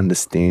into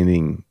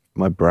understanding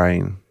my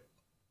brain.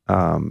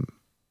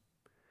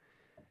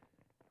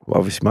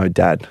 Obviously, my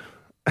dad,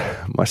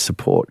 my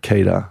support,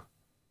 Keita,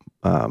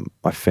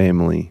 my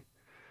family.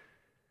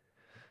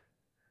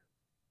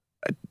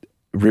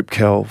 Rip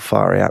Curl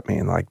far out,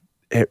 man.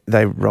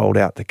 They rolled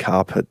out the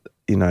carpet.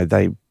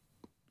 They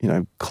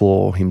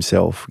Claw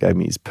himself gave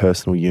me his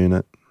personal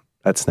unit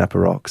at Snapper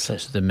Rocks. So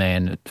this is the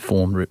man that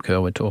formed Rip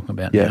Curl we're talking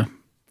about Yeah. now.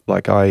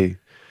 Like I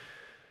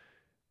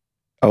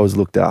was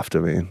looked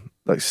after, man,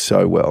 like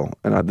so well.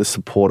 And the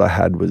support I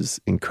had was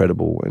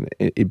incredible. And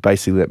it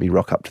basically let me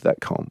rock up to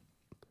that comp.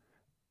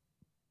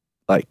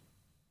 Like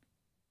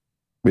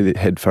with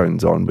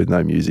headphones on, with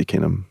no music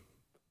in them,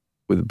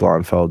 with the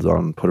blindfolds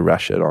on, put a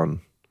rash shirt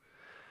on,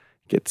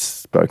 get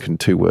spoken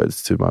 2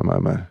 words to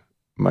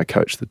my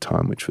coach at the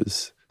time, which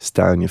was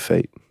stay on your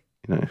feet.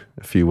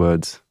 A few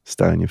words,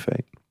 stay on your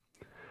feet.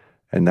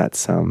 And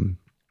that's the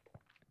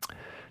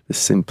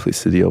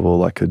simplicity of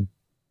all I could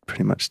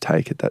pretty much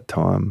take at that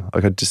time.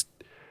 Like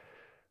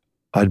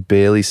I'd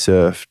barely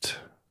surfed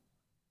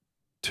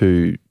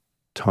 2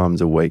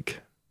 times a week,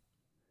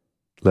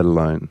 let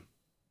alone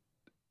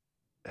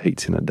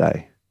heats in a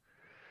day.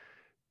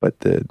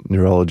 But the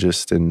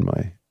neurologist and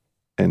my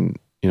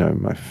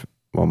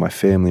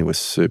family was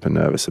super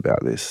nervous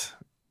about this.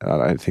 And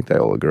I don't think they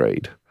all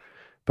agreed.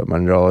 But my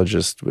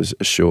neurologist was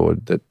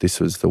assured that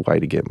this was the way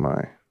to get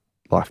my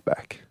life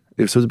back.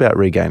 This was about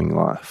regaining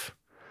life.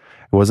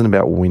 It wasn't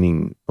about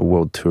winning a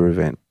world tour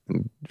event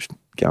and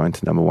going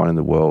to number 1 in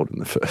the world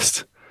in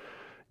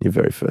your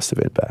very first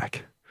event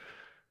back.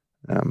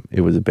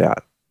 It was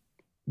about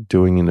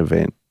doing an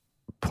event,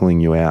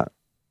 pulling you out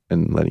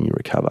and letting you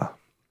recover.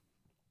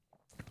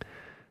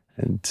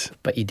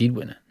 But you did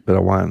win it. But I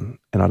won.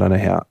 And I don't know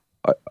how.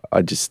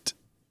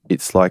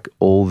 It's like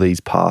all these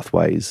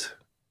pathways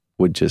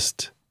were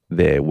just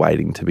there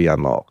waiting to be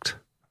unlocked.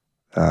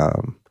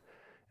 And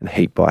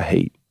heat by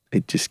heat,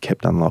 it just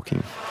kept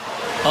unlocking.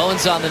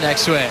 Owen's on the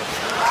next wave.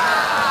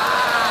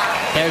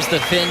 There's the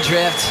fin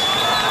drift.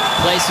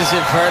 Places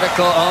it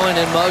vertical. Owen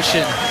in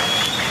motion.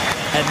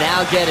 And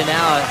now getting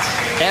out.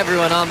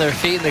 Everyone on their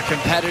feet in the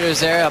competitors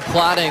there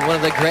applauding one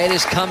of the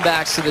greatest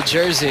comebacks to the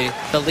Jersey.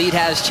 The lead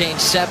has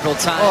changed several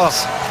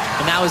times.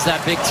 And that was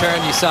that big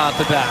turn you saw at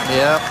the back.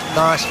 Yeah,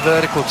 nice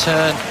vertical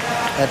turn.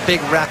 That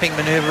big wrapping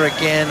maneuver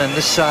again. And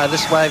this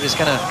wave is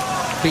going to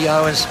be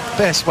Owen's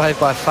best wave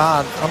by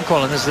far. I'm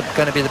calling this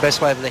going to be the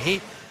best wave of the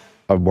heat.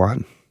 I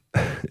won.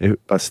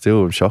 I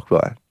still am shocked by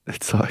it.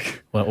 It's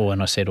like... Well,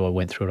 when I said I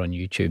went through it on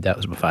YouTube, that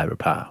was my favourite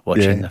part,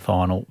 watching the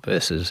final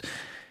versus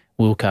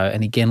Wilco.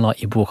 And again,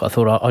 like your book, I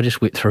thought I'll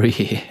just whip through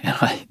here.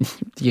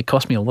 You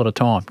cost me a lot of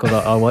time because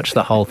I watched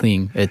the whole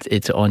thing.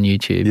 It's on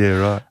YouTube.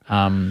 Yeah,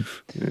 right.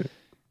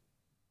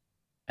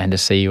 And to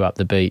see you up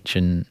the beach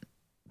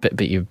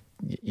but you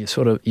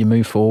sort of, you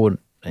move forward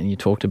and you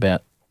talked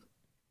about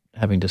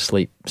having to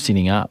sleep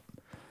sitting up.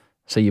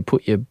 So you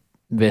put your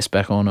vest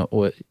back on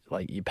or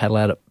like you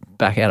paddle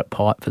back out at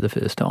pipe for the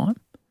first time?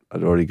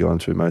 I'd already gone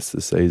through most of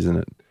the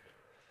season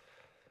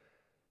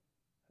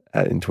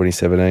in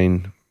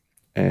 2017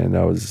 and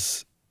I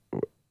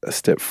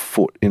stepped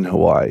foot in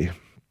Hawaii.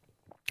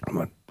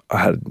 I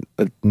had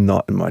a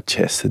knot in my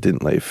chest that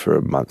didn't leave for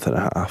a month and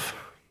a half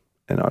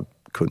and I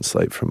couldn't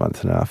sleep for a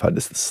month and a half. I had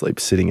to sleep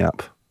sitting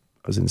up.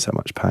 I was in so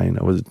much pain.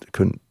 I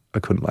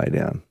couldn't lay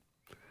down.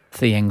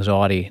 The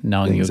anxiety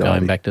knowing you were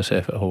going back to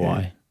surf at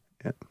Hawaii.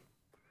 Yeah.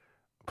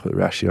 Put the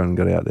rashie on and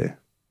got out there.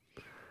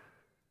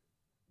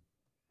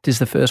 Does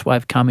the first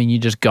wave come and you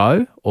just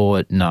go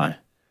or no?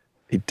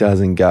 It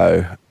doesn't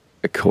go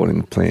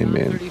according to plan,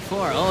 man.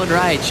 34, Owen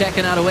Wright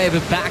checking out a wave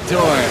of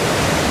backdoor.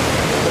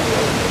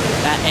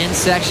 That end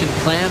section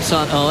clamps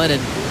on Owen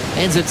and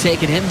ends up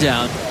taking him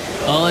down.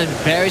 Owen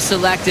very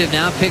selective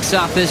now, picks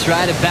off this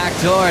ride at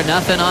backdoor.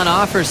 Nothing on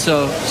offer,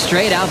 so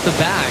straight out the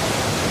back.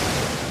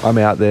 I'm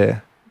out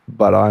there,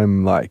 but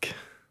I'm like,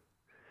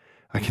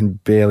 I can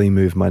barely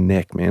move my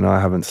neck, man. I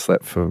haven't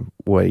slept for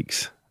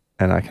weeks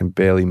and I can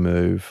barely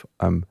move.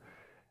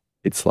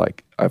 It's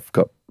like I've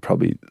got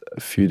probably a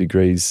few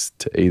degrees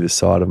to either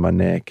side of my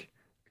neck.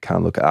 I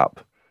can't look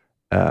up,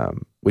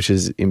 which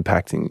is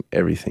impacting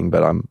everything.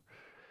 But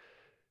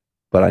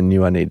I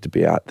knew I needed to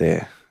be out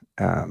there,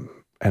 and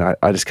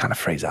I just kind of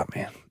freeze up,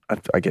 man.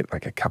 I get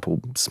like a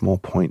couple small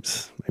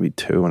points, maybe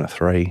 2 and a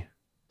 3.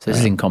 So this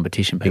is in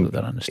competition. People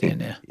don't understand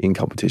now. In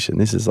competition,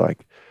 this is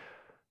like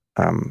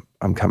I'm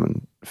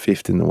coming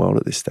 5th in the world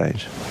at this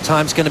stage.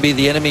 Time's going to be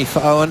the enemy for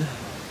Owen.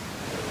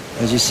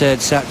 As you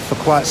said, sat for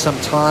quite some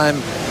time.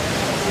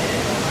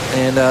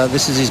 And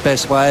this is his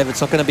best wave.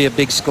 It's not going to be a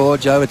big score,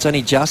 Joe. It's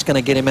only just going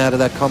to get him out of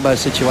that combo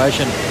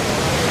situation.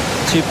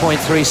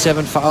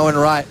 2.37 for Owen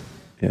Wright.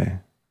 Yeah.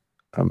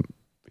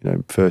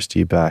 First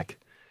year back.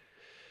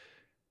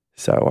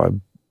 So I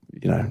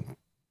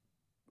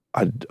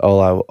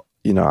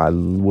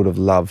would have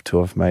loved to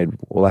have made,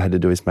 all I had to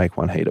do is make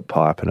one heat at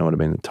pipe and I would have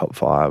been in the top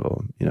 5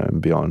 or,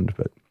 and beyond,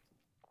 but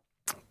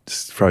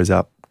just froze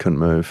up, couldn't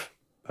move.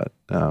 But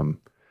it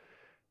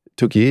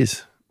took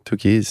years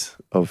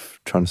of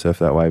trying to surf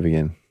that wave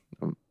again.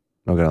 I'm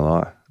not going to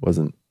lie. It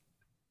wasn't,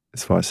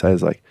 that's why I say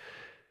it's like,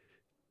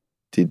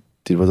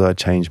 was I a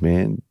changed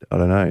man? I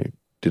don't know.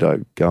 Did I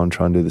go and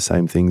try and do the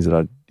same things that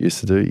I used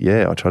to do?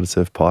 Yeah, I tried to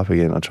surf pipe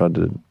again. I tried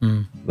to,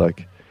 but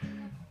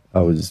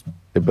I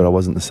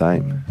wasn't the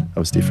same. I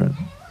was different.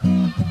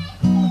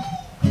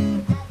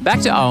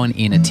 Back to Owen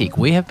in a tick.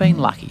 We have been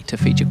lucky to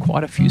feature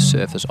quite a few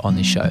surfers on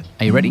this show.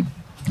 Are you ready?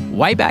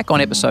 Way back on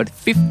episode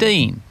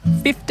 15,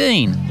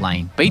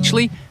 Lane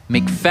Beachley.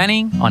 Mick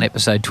Fanning on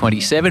episode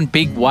 27,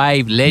 big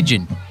wave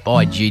legend.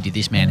 By gee, did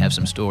this man have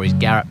some stories.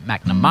 Garrett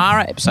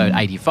McNamara, episode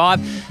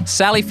 85.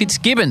 Sally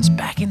Fitzgibbons,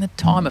 back in the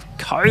time of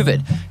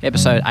COVID,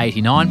 episode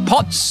 89.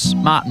 Potts,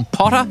 Martin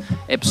Potter,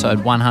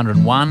 episode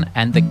 101.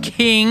 And the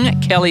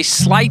King, Kelly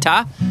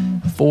Slater,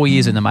 4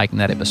 years in the making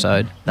that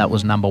episode. That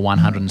was number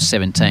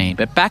 117.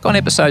 But back on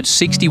episode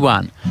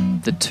 61,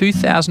 the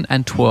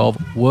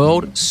 2012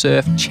 World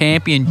Surf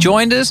Champion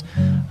joined us.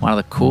 One of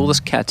the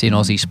coolest cats in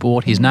Aussie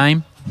sport. His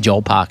name,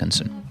 Joel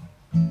Parkinson.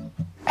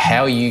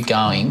 How are you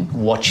going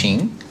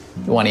watching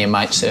one of your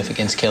mates surf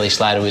against Kelly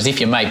Slater? As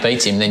if your mate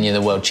beats him, then you're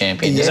the world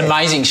champion. Yeah. There's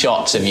amazing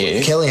shots of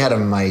you. Kelly had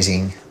an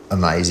amazing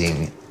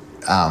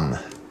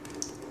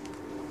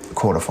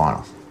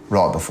quarterfinal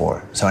right before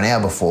it. So an hour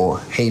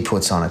before, he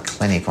puts on a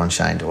clinic on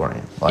Shane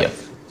Dorian,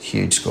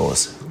 huge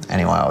scores.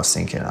 Anyway, I was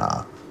thinking,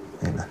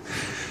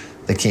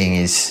 the King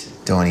is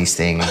doing his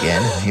thing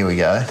again. Here we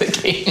go. The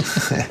King.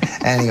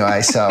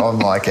 Anyway, so I'm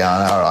like,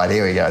 all right,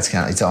 here we go.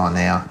 It's on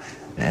now.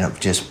 And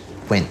it just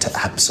went to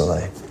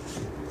absolute,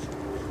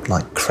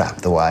 crap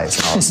the waves.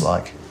 And I was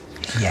like,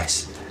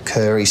 yes.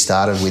 Curry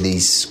started with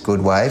his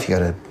good wave. He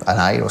got an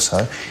 8 or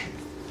so.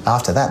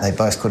 After that, they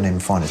both couldn't even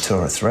find a 2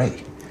 or a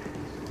 3.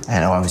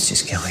 And I was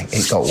just going,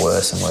 it got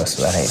worse and worse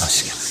for that heat. I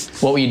was just going,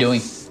 what were you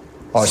doing?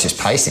 I was just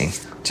pacing,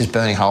 just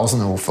burning holes in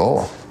the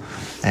floor.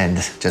 And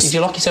just... Did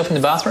you lock yourself in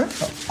the bathroom?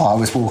 I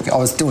was walking. I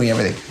was doing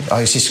everything.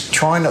 I was just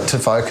trying not to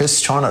focus,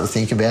 trying not to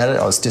think about it.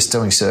 I was just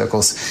doing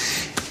circles.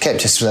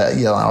 Kept just, I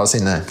was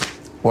in the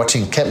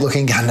watching, kept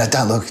looking, going, no,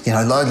 don't look,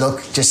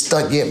 look, just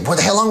don't,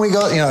 how long we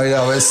got?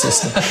 I was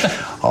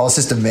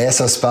just a mess,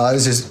 I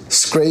suppose, just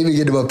screaming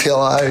into a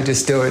pillow,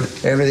 just doing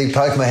everything,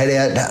 poking my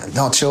head out,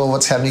 not sure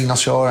what's happening, not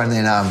sure. And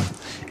then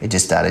it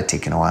just started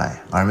ticking away.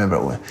 I remember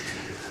it was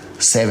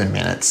 7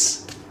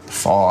 minutes,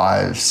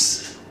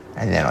 5s,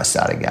 and then I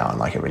started going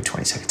every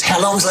 20 seconds.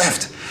 How long's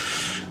left?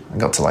 I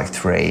got to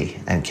 3,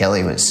 and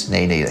Kelly was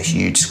needing a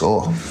huge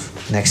score.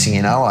 Next thing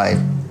you know,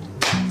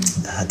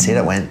 that's it.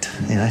 It went,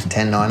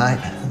 10, 9, 8,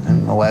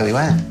 and away we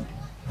went.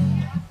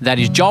 That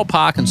is Joel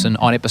Parkinson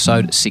on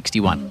episode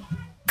 61.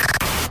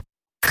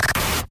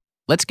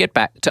 Let's get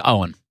back to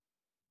Owen.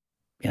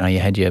 You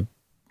had your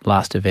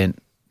last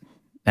event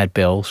at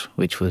Bells,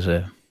 which was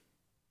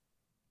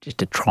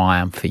just a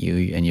triumph for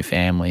you and your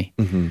family.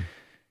 Mm-hmm.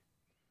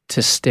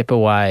 To step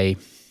away,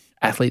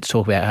 athletes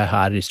talk about how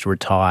hard it is to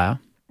retire.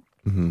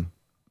 Mm-hmm.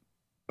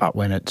 But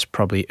when it's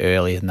probably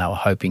earlier than they were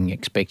hoping,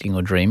 expecting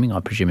or dreaming, I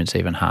presume it's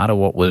even harder.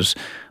 Was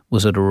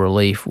it a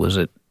relief? Was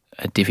it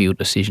a difficult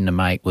decision to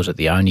make? Was it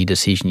the only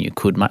decision you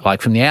could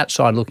make? From the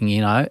outside looking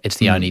in, it's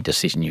the only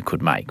decision you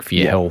could make for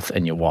your health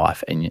and your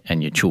wife and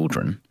your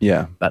children.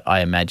 Yeah. But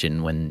I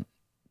imagine when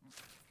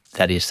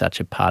that is such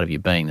a part of your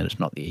being that it's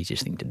not the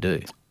easiest thing to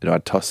do. I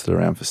tossed it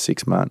around for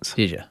 6 months.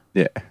 Did you?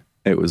 Yeah.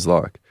 It was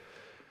I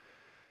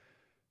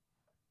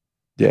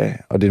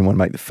didn't want to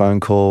make the phone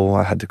call.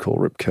 I had to call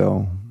Rip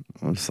Curl.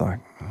 I was like,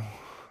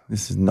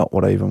 this is not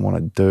what I even want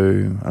to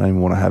do. I don't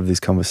even want to have this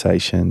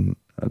conversation.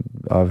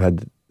 I've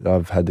had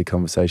the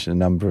conversation a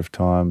number of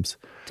times.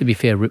 To be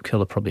fair, Rip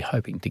Curl are probably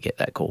hoping to get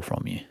that call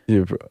from you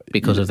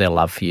because of their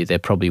love for you. They're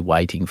probably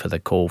waiting for the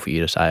call for you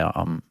to say,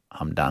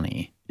 I'm done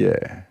here.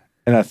 Yeah.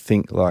 And I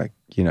think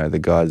the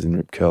guys in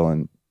Rip Curl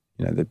and,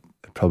 they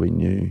probably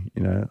knew,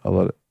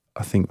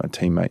 I think my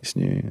teammates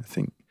knew. I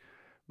think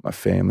my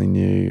family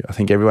knew. I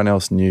think everyone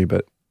else knew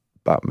but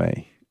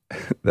me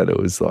that it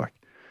was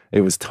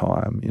it was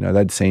time.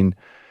 They'd seen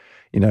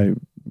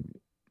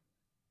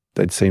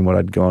what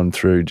I'd gone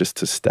through just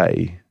to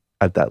stay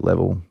at that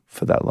level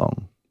for that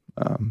long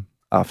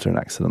after an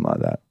accident like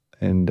that.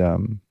 And,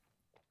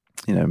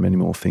 many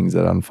more things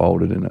that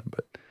unfolded in it.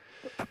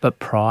 But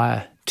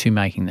prior to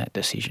making that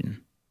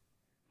decision,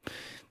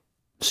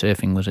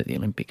 surfing was at the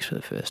Olympics for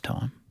the first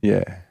time.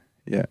 Yeah,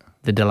 yeah.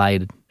 The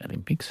delayed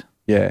Olympics.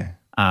 Yeah.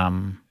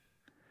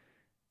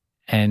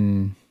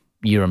 And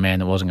you're a man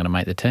that wasn't going to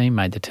make the team,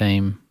 made the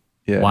team,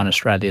 won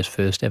Australia's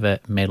first ever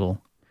medal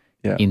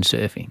in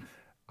surfing.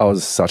 I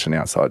was such an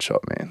outside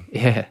shot, man.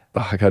 Yeah.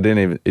 It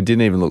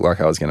didn't even look like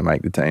I was going to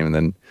make the team. And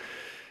then,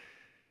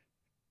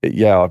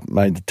 I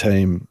made the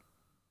team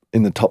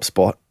in the top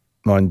spot,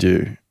 mind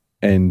you.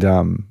 And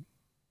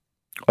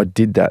I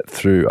did that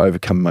through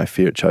overcoming my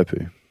fear at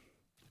Chopu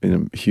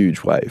in a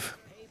huge wave.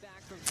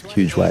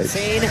 Huge wave.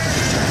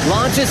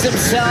 Launches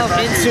himself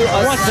into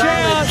a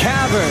solid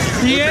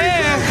cavern. Yeah.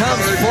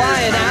 Comes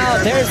flying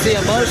out. There's the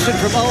emotion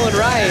from Owen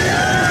Wright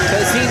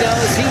because he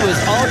knows he was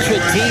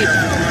ultra deep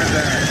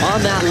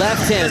on that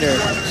left-hander.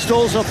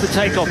 Stalls off the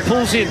takeoff,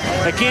 pulls in,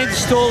 again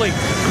stalling,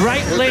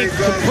 great length,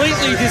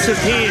 completely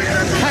disappeared,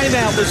 came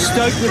out, was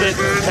stoked with it,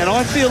 and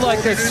I feel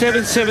like that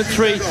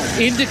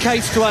 7.73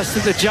 indicates to us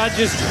that the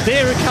judges,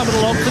 they're coming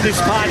along for this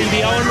party,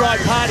 the Owen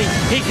Wright party.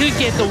 He could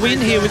get the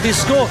win here with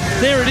this score.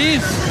 There it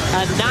is.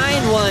 A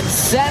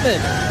 9.17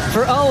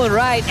 for Owen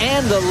Wright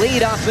and the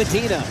lead off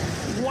Medina.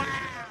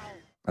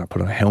 I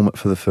put on a helmet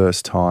for the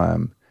first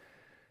time.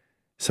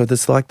 So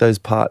there's like those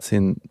parts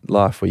in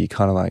life where you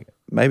kind of like,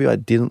 maybe I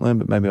didn't learn,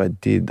 but maybe I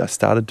did. I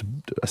started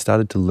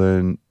to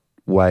learn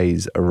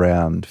ways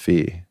around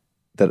fear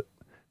that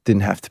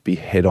didn't have to be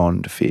head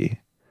on to fear,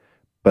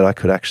 but I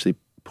could actually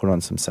put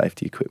on some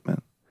safety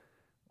equipment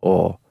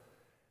or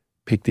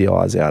pick the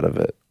eyes out of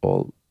it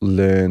or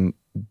learn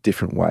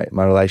different way.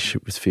 My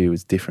relationship with fear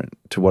was different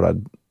to what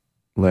I'd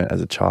learned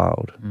as a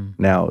child.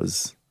 Now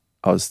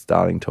I was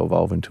starting to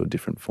evolve into a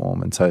different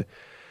form. And so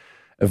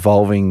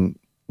evolving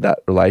that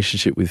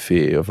relationship with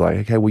fear of like,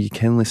 okay, well, you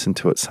can listen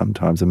to it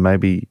sometimes and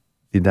maybe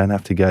you don't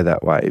have to go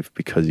that way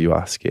because you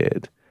are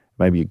scared.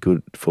 Maybe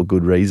you're for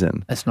good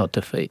reason. That's not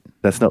defeat.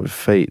 That's not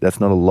defeat. That's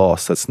not a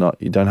loss.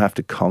 You don't have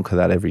to conquer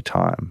that every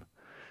time.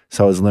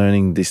 So I was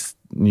learning this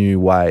new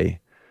way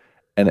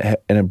and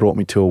it brought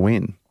me to a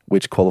win,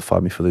 which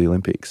qualified me for the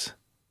Olympics.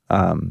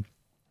 And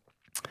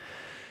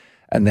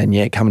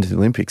then, coming to the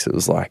Olympics, it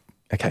was like,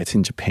 okay, it's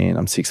in Japan.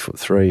 I'm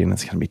 6'3" and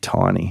it's going to be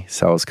tiny.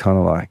 So I was kind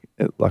of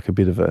like a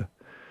bit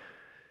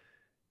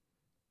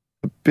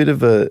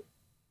of a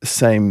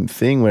same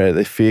thing where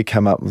the fear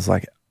came up and was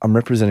like, I'm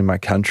representing my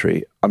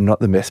country. I'm not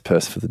the best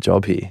person for the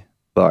job here.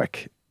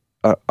 Like,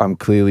 I'm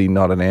clearly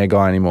not an air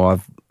guy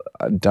anymore.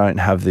 I don't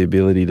have the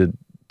ability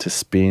to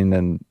spin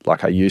and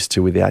like I used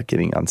to without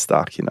getting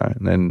unstuck, and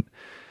then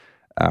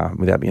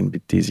without being a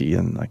bit dizzy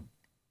and like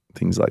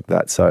things like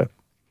that. So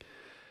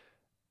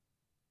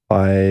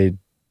with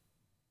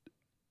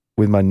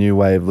my new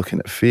way of looking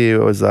at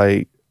fear,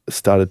 I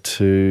started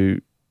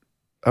to,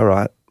 all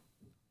right,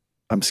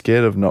 I'm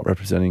scared of not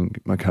representing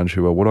my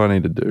country well. What do I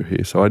need to do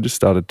here? So I just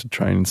started to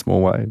train in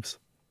small waves.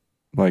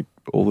 Like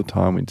all the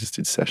time, we just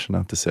did session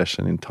after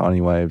session in tiny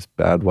waves,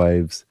 bad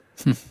waves.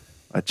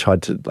 I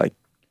tried to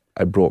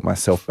I brought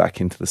myself back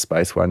into the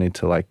space where I need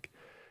to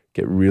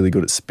get really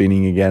good at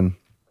spinning again.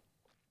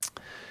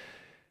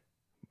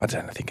 I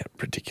don't think it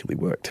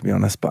particularly worked, to be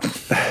honest, but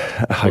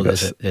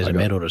there's a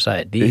medal to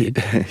say it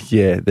did.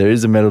 Yeah, there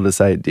is a medal to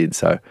say it did.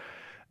 So,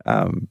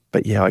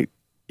 but yeah,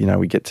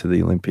 we get to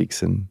the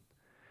Olympics and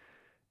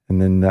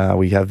then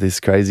we have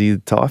this crazy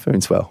typhoon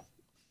swell,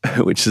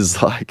 which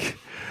is like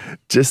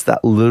just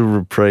that little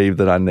reprieve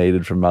that I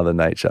needed from Mother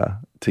Nature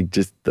to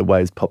just the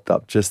waves popped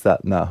up just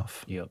that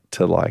enough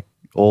to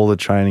all the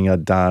training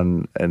I'd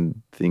done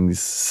and things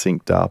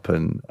synced up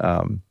and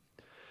and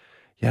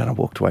I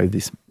walked away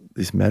with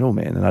this medal,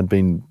 man, and I'd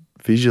been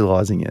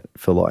visualizing it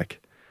for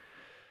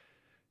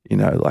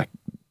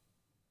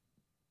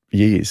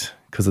years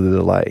because of the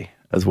delay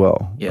as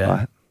well,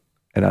 right?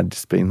 And I'd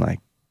just been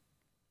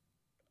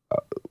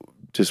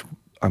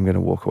I'm going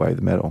to walk away with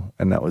the medal,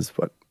 and that was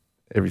what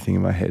everything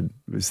in my head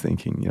was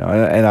thinking,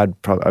 And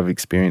I've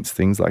experienced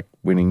things like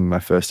winning my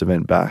first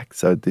event back.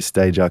 So at this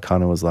stage, I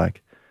kind of was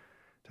like,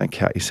 don't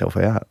count yourself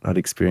out. I'd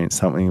experienced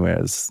something where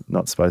it's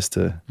not supposed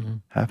to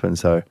happen.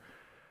 So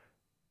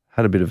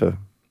had a bit of a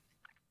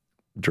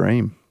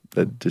dream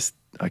that just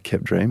I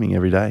kept dreaming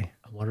every day.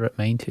 What did it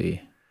mean to you?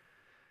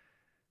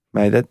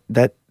 Mate,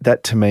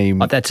 that to me...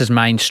 that's as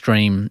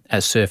mainstream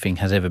as surfing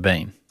has ever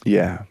been.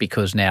 Yeah.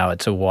 Because now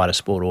it's a wider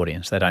sport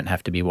audience. They don't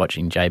have to be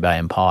watching J-Bay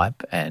and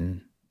Pipe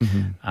and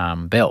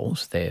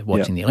Bells. They're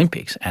watching the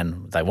Olympics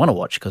and they want to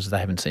watch because they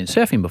haven't seen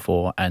surfing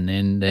before. And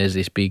then there's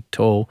this big,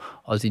 tall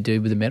Aussie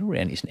dude with a medal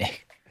around his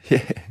neck.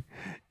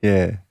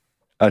 Yeah.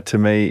 To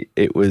me,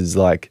 it was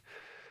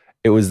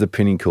the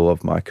pinnacle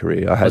of my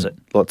career. I had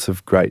lots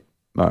of great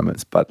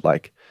moments, but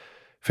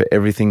for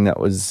everything that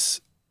was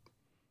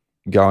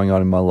going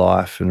on in my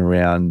life and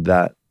around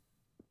that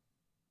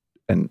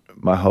and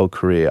my whole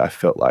career, I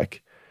felt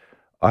like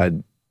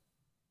I'd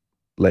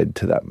led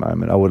to that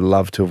moment. I would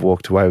love to have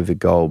walked away with the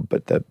gold,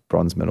 but that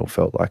bronze medal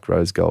felt like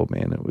rose gold,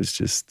 man.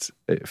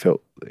 It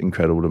felt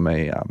incredible to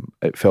me.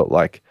 It felt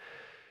like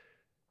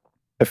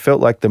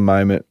the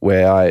moment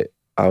where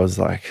I was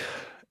like,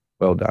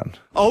 well done.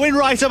 Owen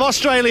Wright of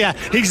Australia,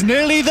 he's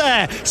nearly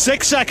there.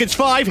 6 seconds,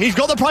 5, he's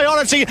got the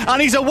priority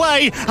and he's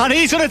away and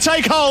he's going to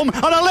take home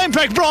an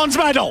Olympic bronze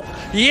medal.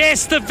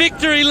 Yes, the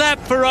victory lap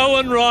for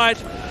Owen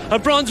Wright. A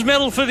bronze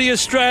medal for the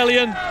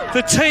Australian.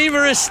 The team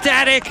are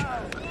ecstatic.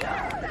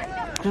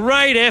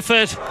 Great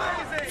effort.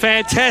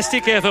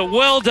 Fantastic effort.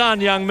 Well done,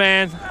 young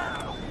man.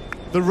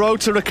 The road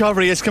to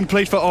recovery is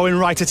complete for Owen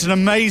Wright. It's an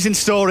amazing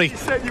story. You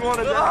said you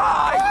wanted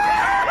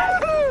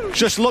that.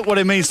 Just look what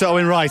it means to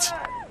Owen Wright.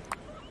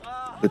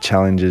 The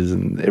challenges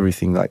and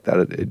everything like that,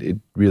 it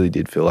really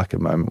did feel like a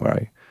moment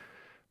where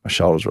my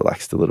shoulders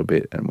relaxed a little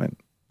bit and went,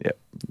 yeah,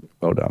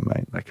 well done,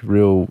 mate. Like a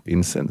real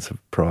instance of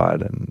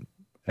pride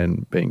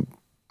and being,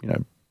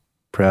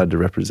 proud to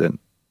represent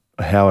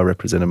how I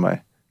represented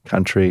my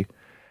country,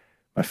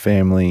 my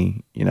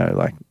family,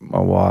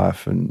 my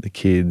wife and the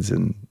kids.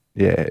 And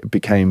it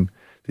became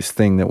this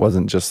thing that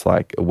wasn't just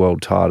like a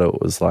world title.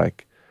 It was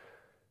like,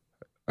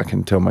 I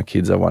can tell my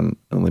kids I won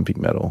an Olympic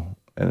medal,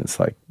 and it's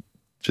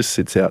just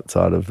sits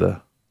outside of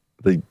the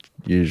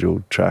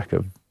usual track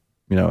of,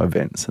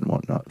 events and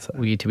whatnot. So.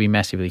 Well, you're to be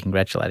massively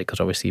congratulated because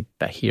obviously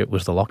back here it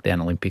was the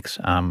lockdown Olympics.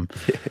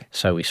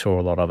 So we saw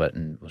a lot of it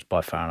and it was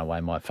by far and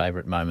away my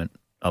favourite moment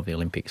of the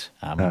Olympics.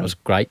 It was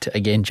great to,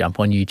 again, jump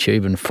on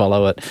YouTube and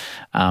follow it.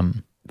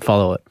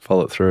 Follow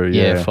it through.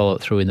 Yeah, follow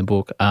it through in the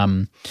book.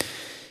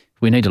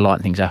 We need to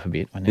lighten things up a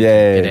bit. I need to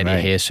get out of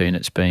your hair soon.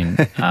 It's been.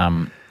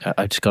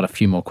 I've just got a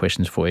few more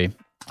questions for you.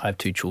 I have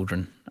 2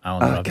 children, Owen,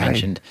 that I've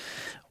mentioned.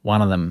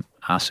 One of them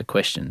asks a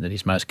question that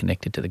is most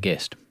connected to the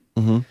guest.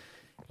 Mm-hmm.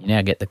 You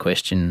now get the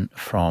question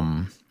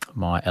from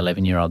my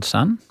 11-year-old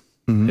son,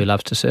 who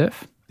loves to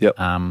surf. Yep.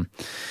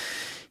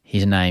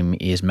 His name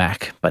is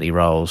Mac, but he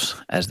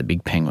rolls as the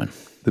Big Penguin.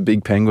 The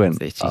Big Penguin.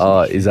 Is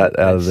that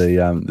out of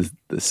the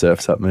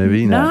Surf's Up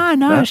movie?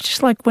 No. It's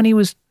just like when he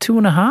was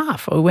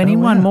 2.5. I went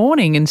in one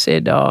morning and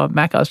said,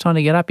 Mac, I was trying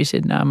to get up. He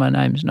said, no, my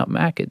name's not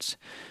Mac, it's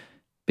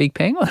Big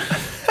Penguin.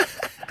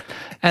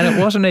 And it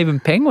wasn't even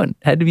Penguin.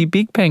 It had to be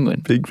Big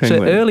Penguin. Big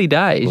Penguin. So early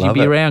days, you'd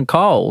be around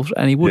Coles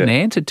and he wouldn't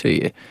answer to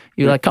you.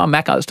 You're like, oh,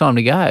 Mac, it's time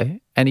to go.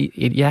 And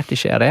you have to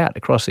shout out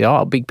across the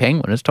aisle, Big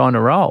Penguin, it's time to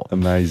roll.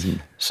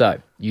 Amazing.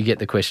 So you get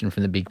the question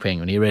from the Big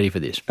Penguin. Are you ready for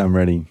this? I'm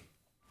ready.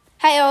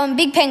 Hey, Owen,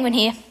 Big Penguin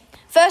here.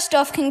 First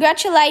off,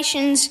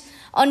 congratulations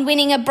on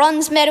winning a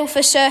bronze medal for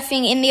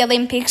surfing in the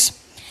Olympics.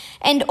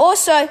 And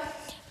also,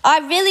 I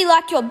really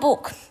like your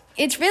book.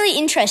 It's really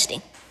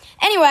interesting.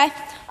 Anyway,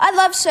 I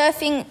love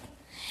surfing,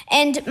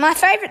 and my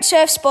favourite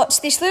surf spot's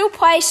this little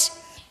place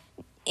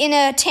in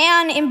a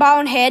town in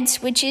Bowen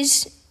Heads, which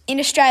is in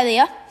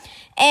Australia,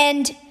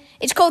 and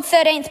it's called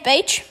 13th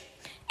Beach,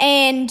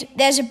 and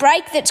there's a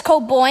break that's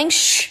called Boeing.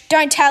 Shh,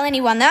 don't tell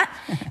anyone that.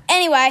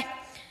 Anyway,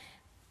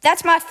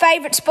 that's my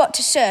favourite spot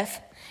to surf.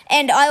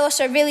 And I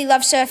also really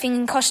love surfing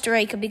in Costa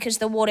Rica because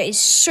the water is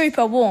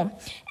super warm.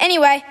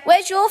 Anyway,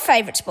 where's your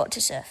favourite spot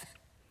to surf?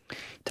 It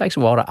takes a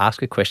while to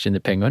ask a question, the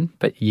Penguin,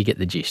 but you get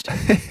the gist.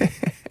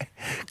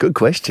 Good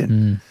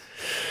question.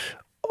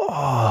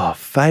 Oh,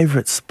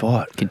 favourite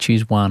spot. You can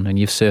choose one and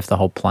you've surfed the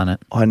whole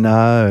planet. I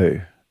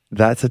know.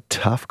 That's a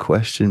tough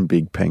question,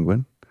 Big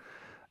Penguin.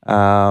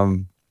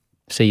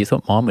 See, you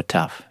thought mine were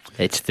tough.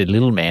 It's the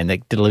little man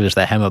that delivers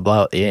the hammer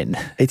blow at the end.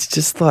 It's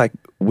just like,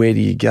 where do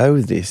you go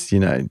with this? You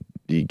know,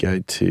 do you go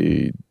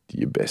to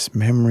your best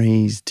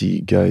memories? Do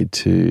you go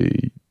to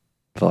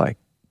like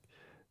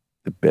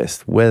the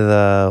best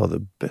weather or the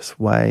best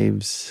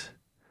waves?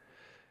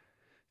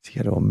 Do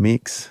you go to a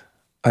mix?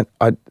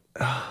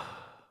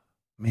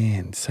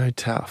 Man, so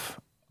tough.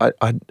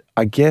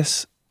 I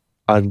guess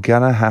I'm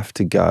gonna have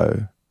to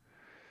go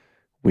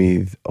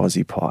with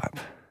Aussie Pipe.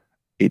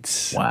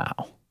 It's wow.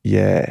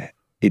 Yeah,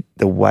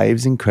 the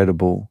wave's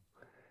incredible.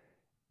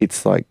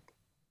 It's like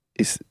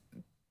it's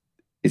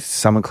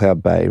Summer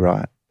Cloud Bay,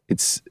 right?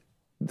 It's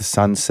the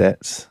sun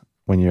sets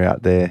when you're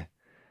out there.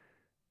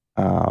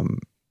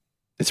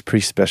 It's a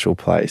pretty special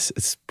place.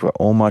 It's got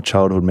all my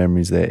childhood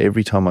memories there.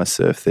 Every time I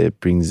surf there,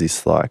 it brings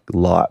this like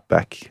light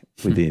back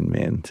within,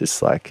 man.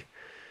 Just like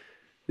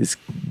this,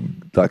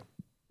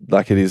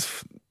 like it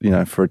is, you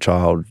know, for a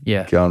child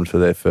going for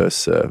their first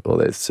surf or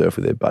their surf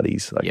with their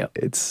buddies. Like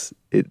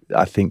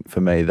I think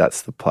for me,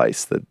 that's the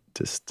place that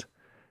just,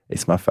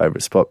 it's my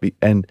favourite spot.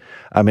 And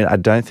I mean, I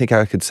don't think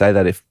I could say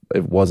that if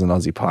it wasn't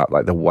Aussie Pipe.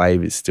 Like the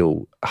wave is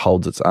still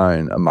holds its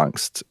own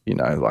amongst, you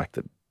know, like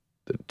the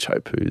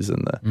Chopus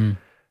and the,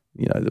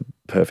 you know, the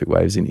perfect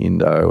waves in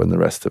Indo and the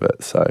rest of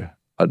it. So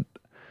I'd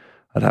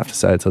have to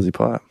say it's Aussie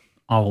Pipe.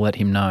 I will let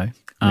him know.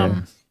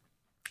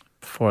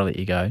 Before I let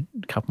you go,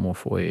 a couple more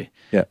for you.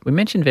 Yeah. We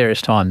mentioned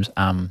various times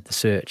the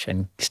search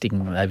and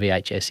sticking a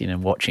VHS in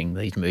and watching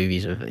these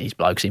movies of these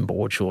blokes in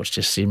board shorts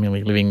just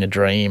seemingly living the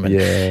dream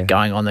and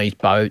going on these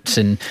boats.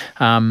 And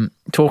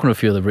talking to a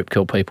few of the Rip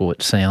Curl people,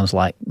 it sounds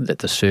like that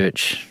the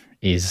search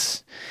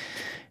is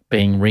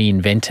being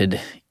reinvented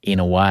in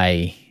a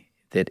way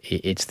that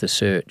it's the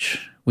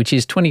search, which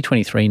is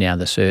 2023 now,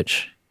 the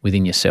search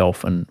within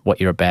yourself and what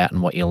you're about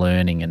and what you're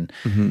learning and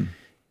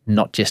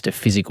not just a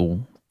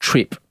physical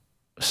trip.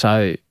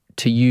 So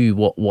to you,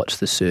 what's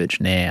the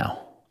search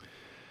now?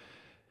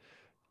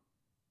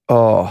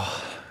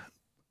 Oh,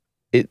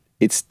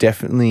 it's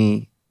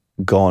definitely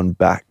gone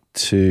back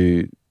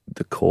to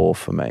the core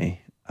for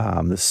me.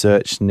 The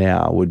search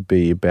now would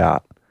be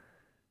about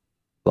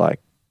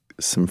like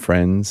some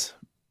friends,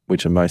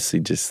 which are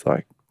mostly just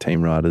like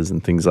team riders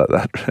and things like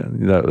that,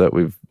 you know, that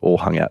we've all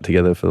hung out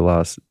together for the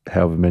last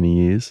however many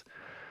years.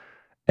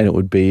 And it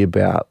would be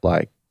about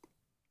like,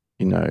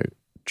 you know,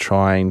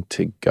 trying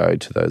to go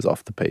to those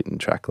off the beaten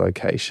track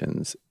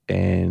locations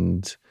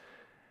and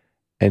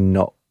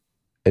not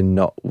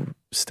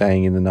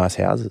staying in the nice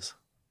houses.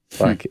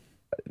 Like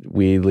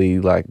weirdly,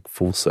 like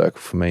full circle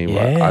for me.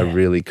 Like, I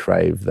really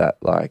crave that,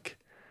 like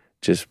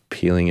just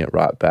peeling it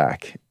right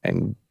back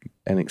and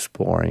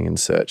exploring and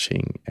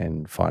searching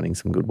and finding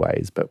some good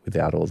ways, but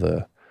without all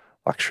the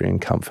luxury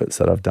and comforts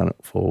that I've done it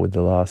for with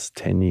the last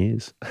 10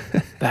 years.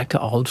 Back to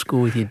old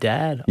school with your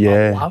dad.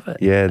 Yeah. I love it.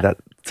 Yeah, that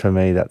to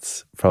me,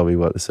 that's probably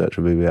what the search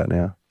will be about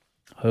now.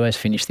 I always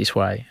finish this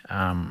way.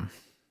 And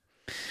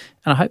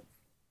I hope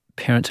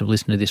parents have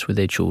listened to this with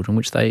their children,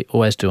 which they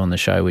always do on the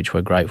show, which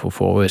we're grateful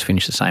for. We always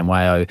finish the same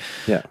way.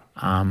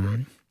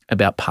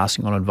 About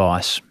passing on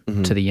advice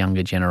to the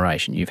younger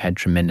generation. You've had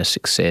tremendous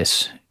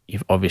success.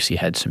 you've obviously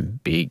had some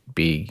big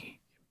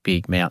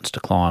mountains to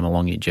climb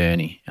along your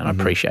journey, and I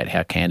appreciate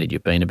how candid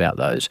you've been about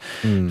those.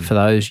 For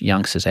those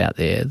youngsters out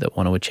there that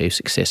want to achieve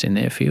success in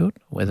their field,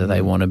 whether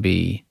they want to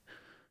be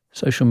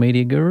social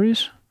media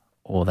gurus,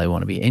 or they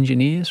want to be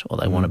engineers, or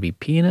they want to be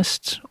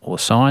pianists or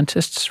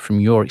scientists, from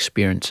your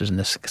experiences and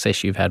the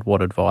success you've had,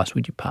 what advice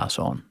would you pass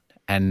on?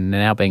 And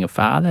now being a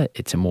father,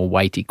 it's a more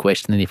weighty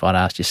question than if I'd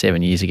asked you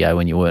 7 years ago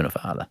when you weren't a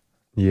father.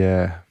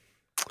 Yeah.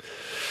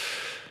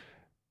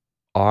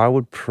 I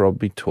would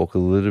probably talk a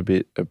little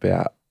bit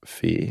about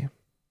fear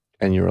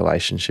and your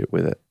relationship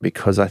with it,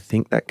 because I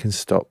think that can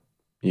stop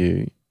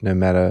you no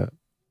matter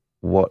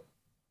what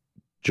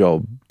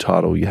job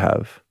title you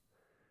have.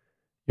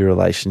 Your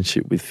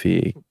relationship with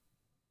fear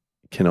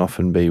can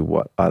often be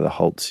what either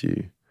halts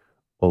you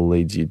or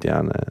leads you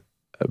down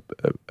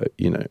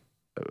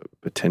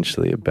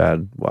potentially a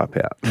bad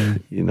wipeout,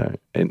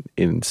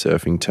 in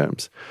surfing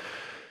terms.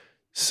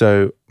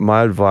 So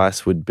my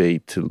advice would be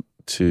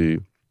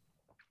to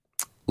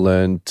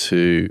learn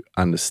to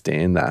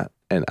understand that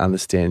and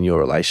understand your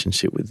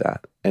relationship with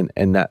that.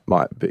 And that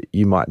might be,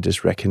 you might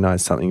just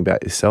recognize something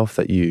about yourself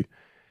that you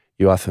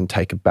often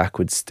take a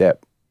backward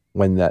step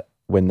when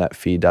that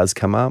fear does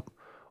come up,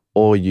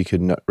 or you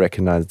could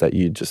recognize that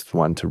you just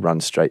want to run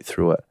straight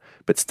through it.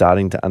 But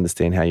starting to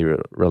understand how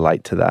you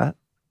relate to that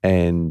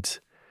and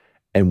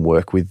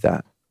work with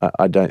that.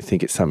 I don't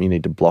think it's something you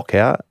need to block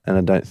out, and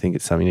I don't think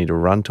it's something you need to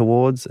run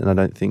towards, and I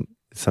don't think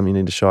it's something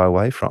you need to shy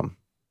away from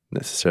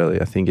necessarily.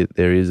 I think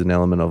there is an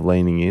element of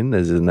leaning in,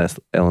 there's an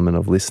element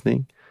of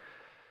listening,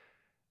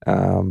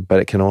 but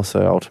it can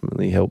also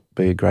ultimately help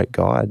be a great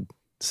guide.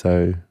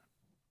 So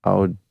I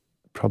would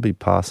probably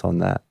pass on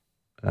that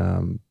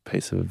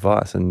piece of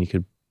advice, and you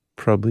could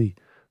probably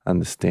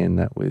understand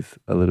that with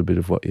a little bit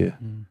of what you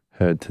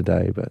heard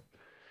today, but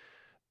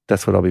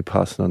that's what I'll be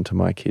passing on to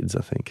my kids,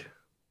 I think.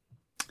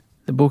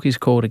 The book is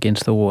called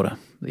Against the Water.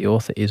 The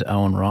author is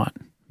Owen Wright.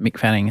 Mick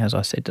Fanning, as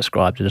I said,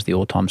 described it as the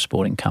all-time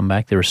sporting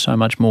comeback. There is so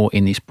much more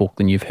in this book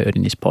than you've heard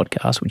in this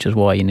podcast, which is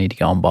why you need to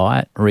go and buy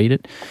it, read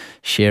it,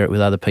 share it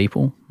with other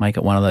people, make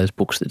it one of those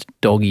books that's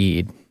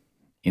dog-eared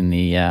in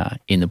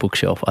the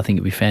bookshelf. I think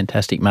it'd be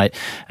fantastic, mate.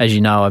 As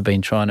you know, I've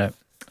been trying to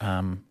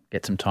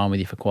get some time with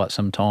you for quite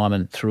some time,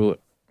 and through it,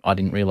 I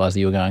didn't realise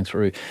that you were going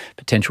through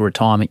potential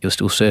retirement. You're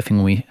still surfing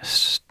when we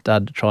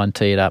started to try and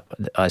tee it up.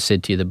 I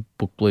said to you the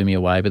book blew me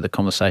away, but the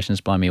conversation's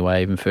blown me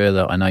away even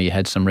further. I know you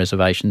had some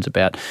reservations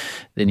about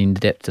the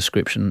in-depth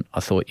description. I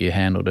thought you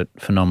handled it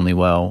phenomenally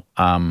well.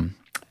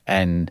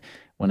 And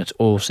when it's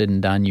all said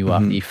and done, you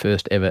are the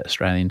first ever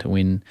Australian to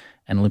win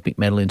an Olympic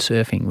medal in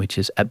surfing, which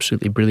is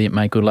absolutely brilliant,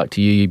 mate. Good luck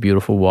to you, your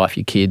beautiful wife,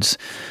 your kids,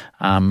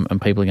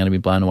 and people are going to be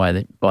blown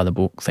away by the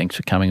book. Thanks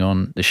for coming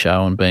on the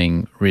show and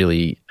being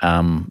really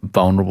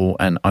vulnerable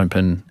and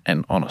open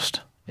and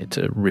honest. It's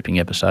a ripping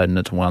episode, and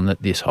it's one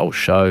that this whole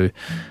show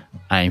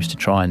aims to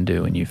try and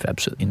do, and you've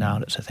absolutely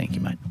nailed it, so thank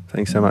you, mate.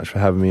 Thanks so much for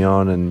having me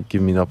on and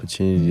giving me the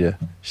opportunity to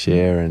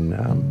share, and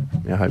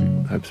I hope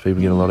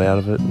people get a lot out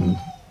of it, and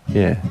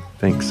yeah,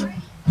 thanks.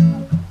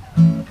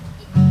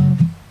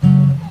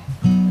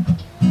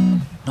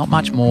 Not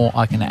much more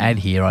I can add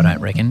here, I don't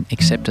reckon,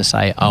 except to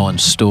say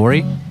Owen's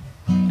story,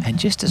 and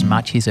just as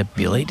much his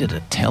ability to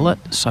tell it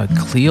so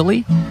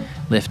clearly,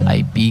 left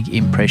a big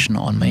impression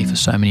on me for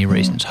so many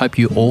reasons. Hope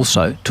you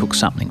also took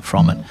something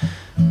from it.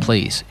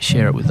 Please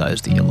share it with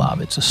those that you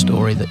love. It's a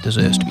story that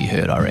deserves to be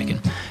heard, I reckon.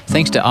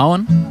 Thanks to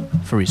Owen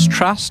for his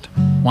trust.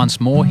 Once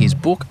more, his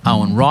book,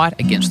 Owen Wright,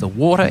 Against the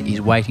Water,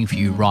 is waiting for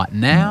you right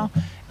now.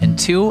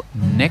 Until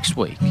next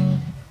week,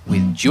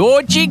 with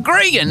Georgie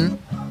Gregan,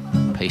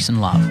 peace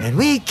and love. And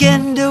we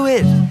can do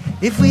it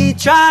if we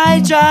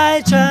try.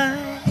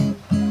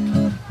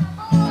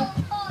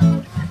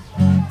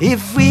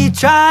 If we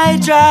try.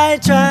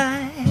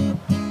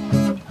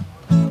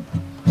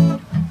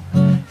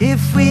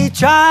 If we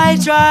try.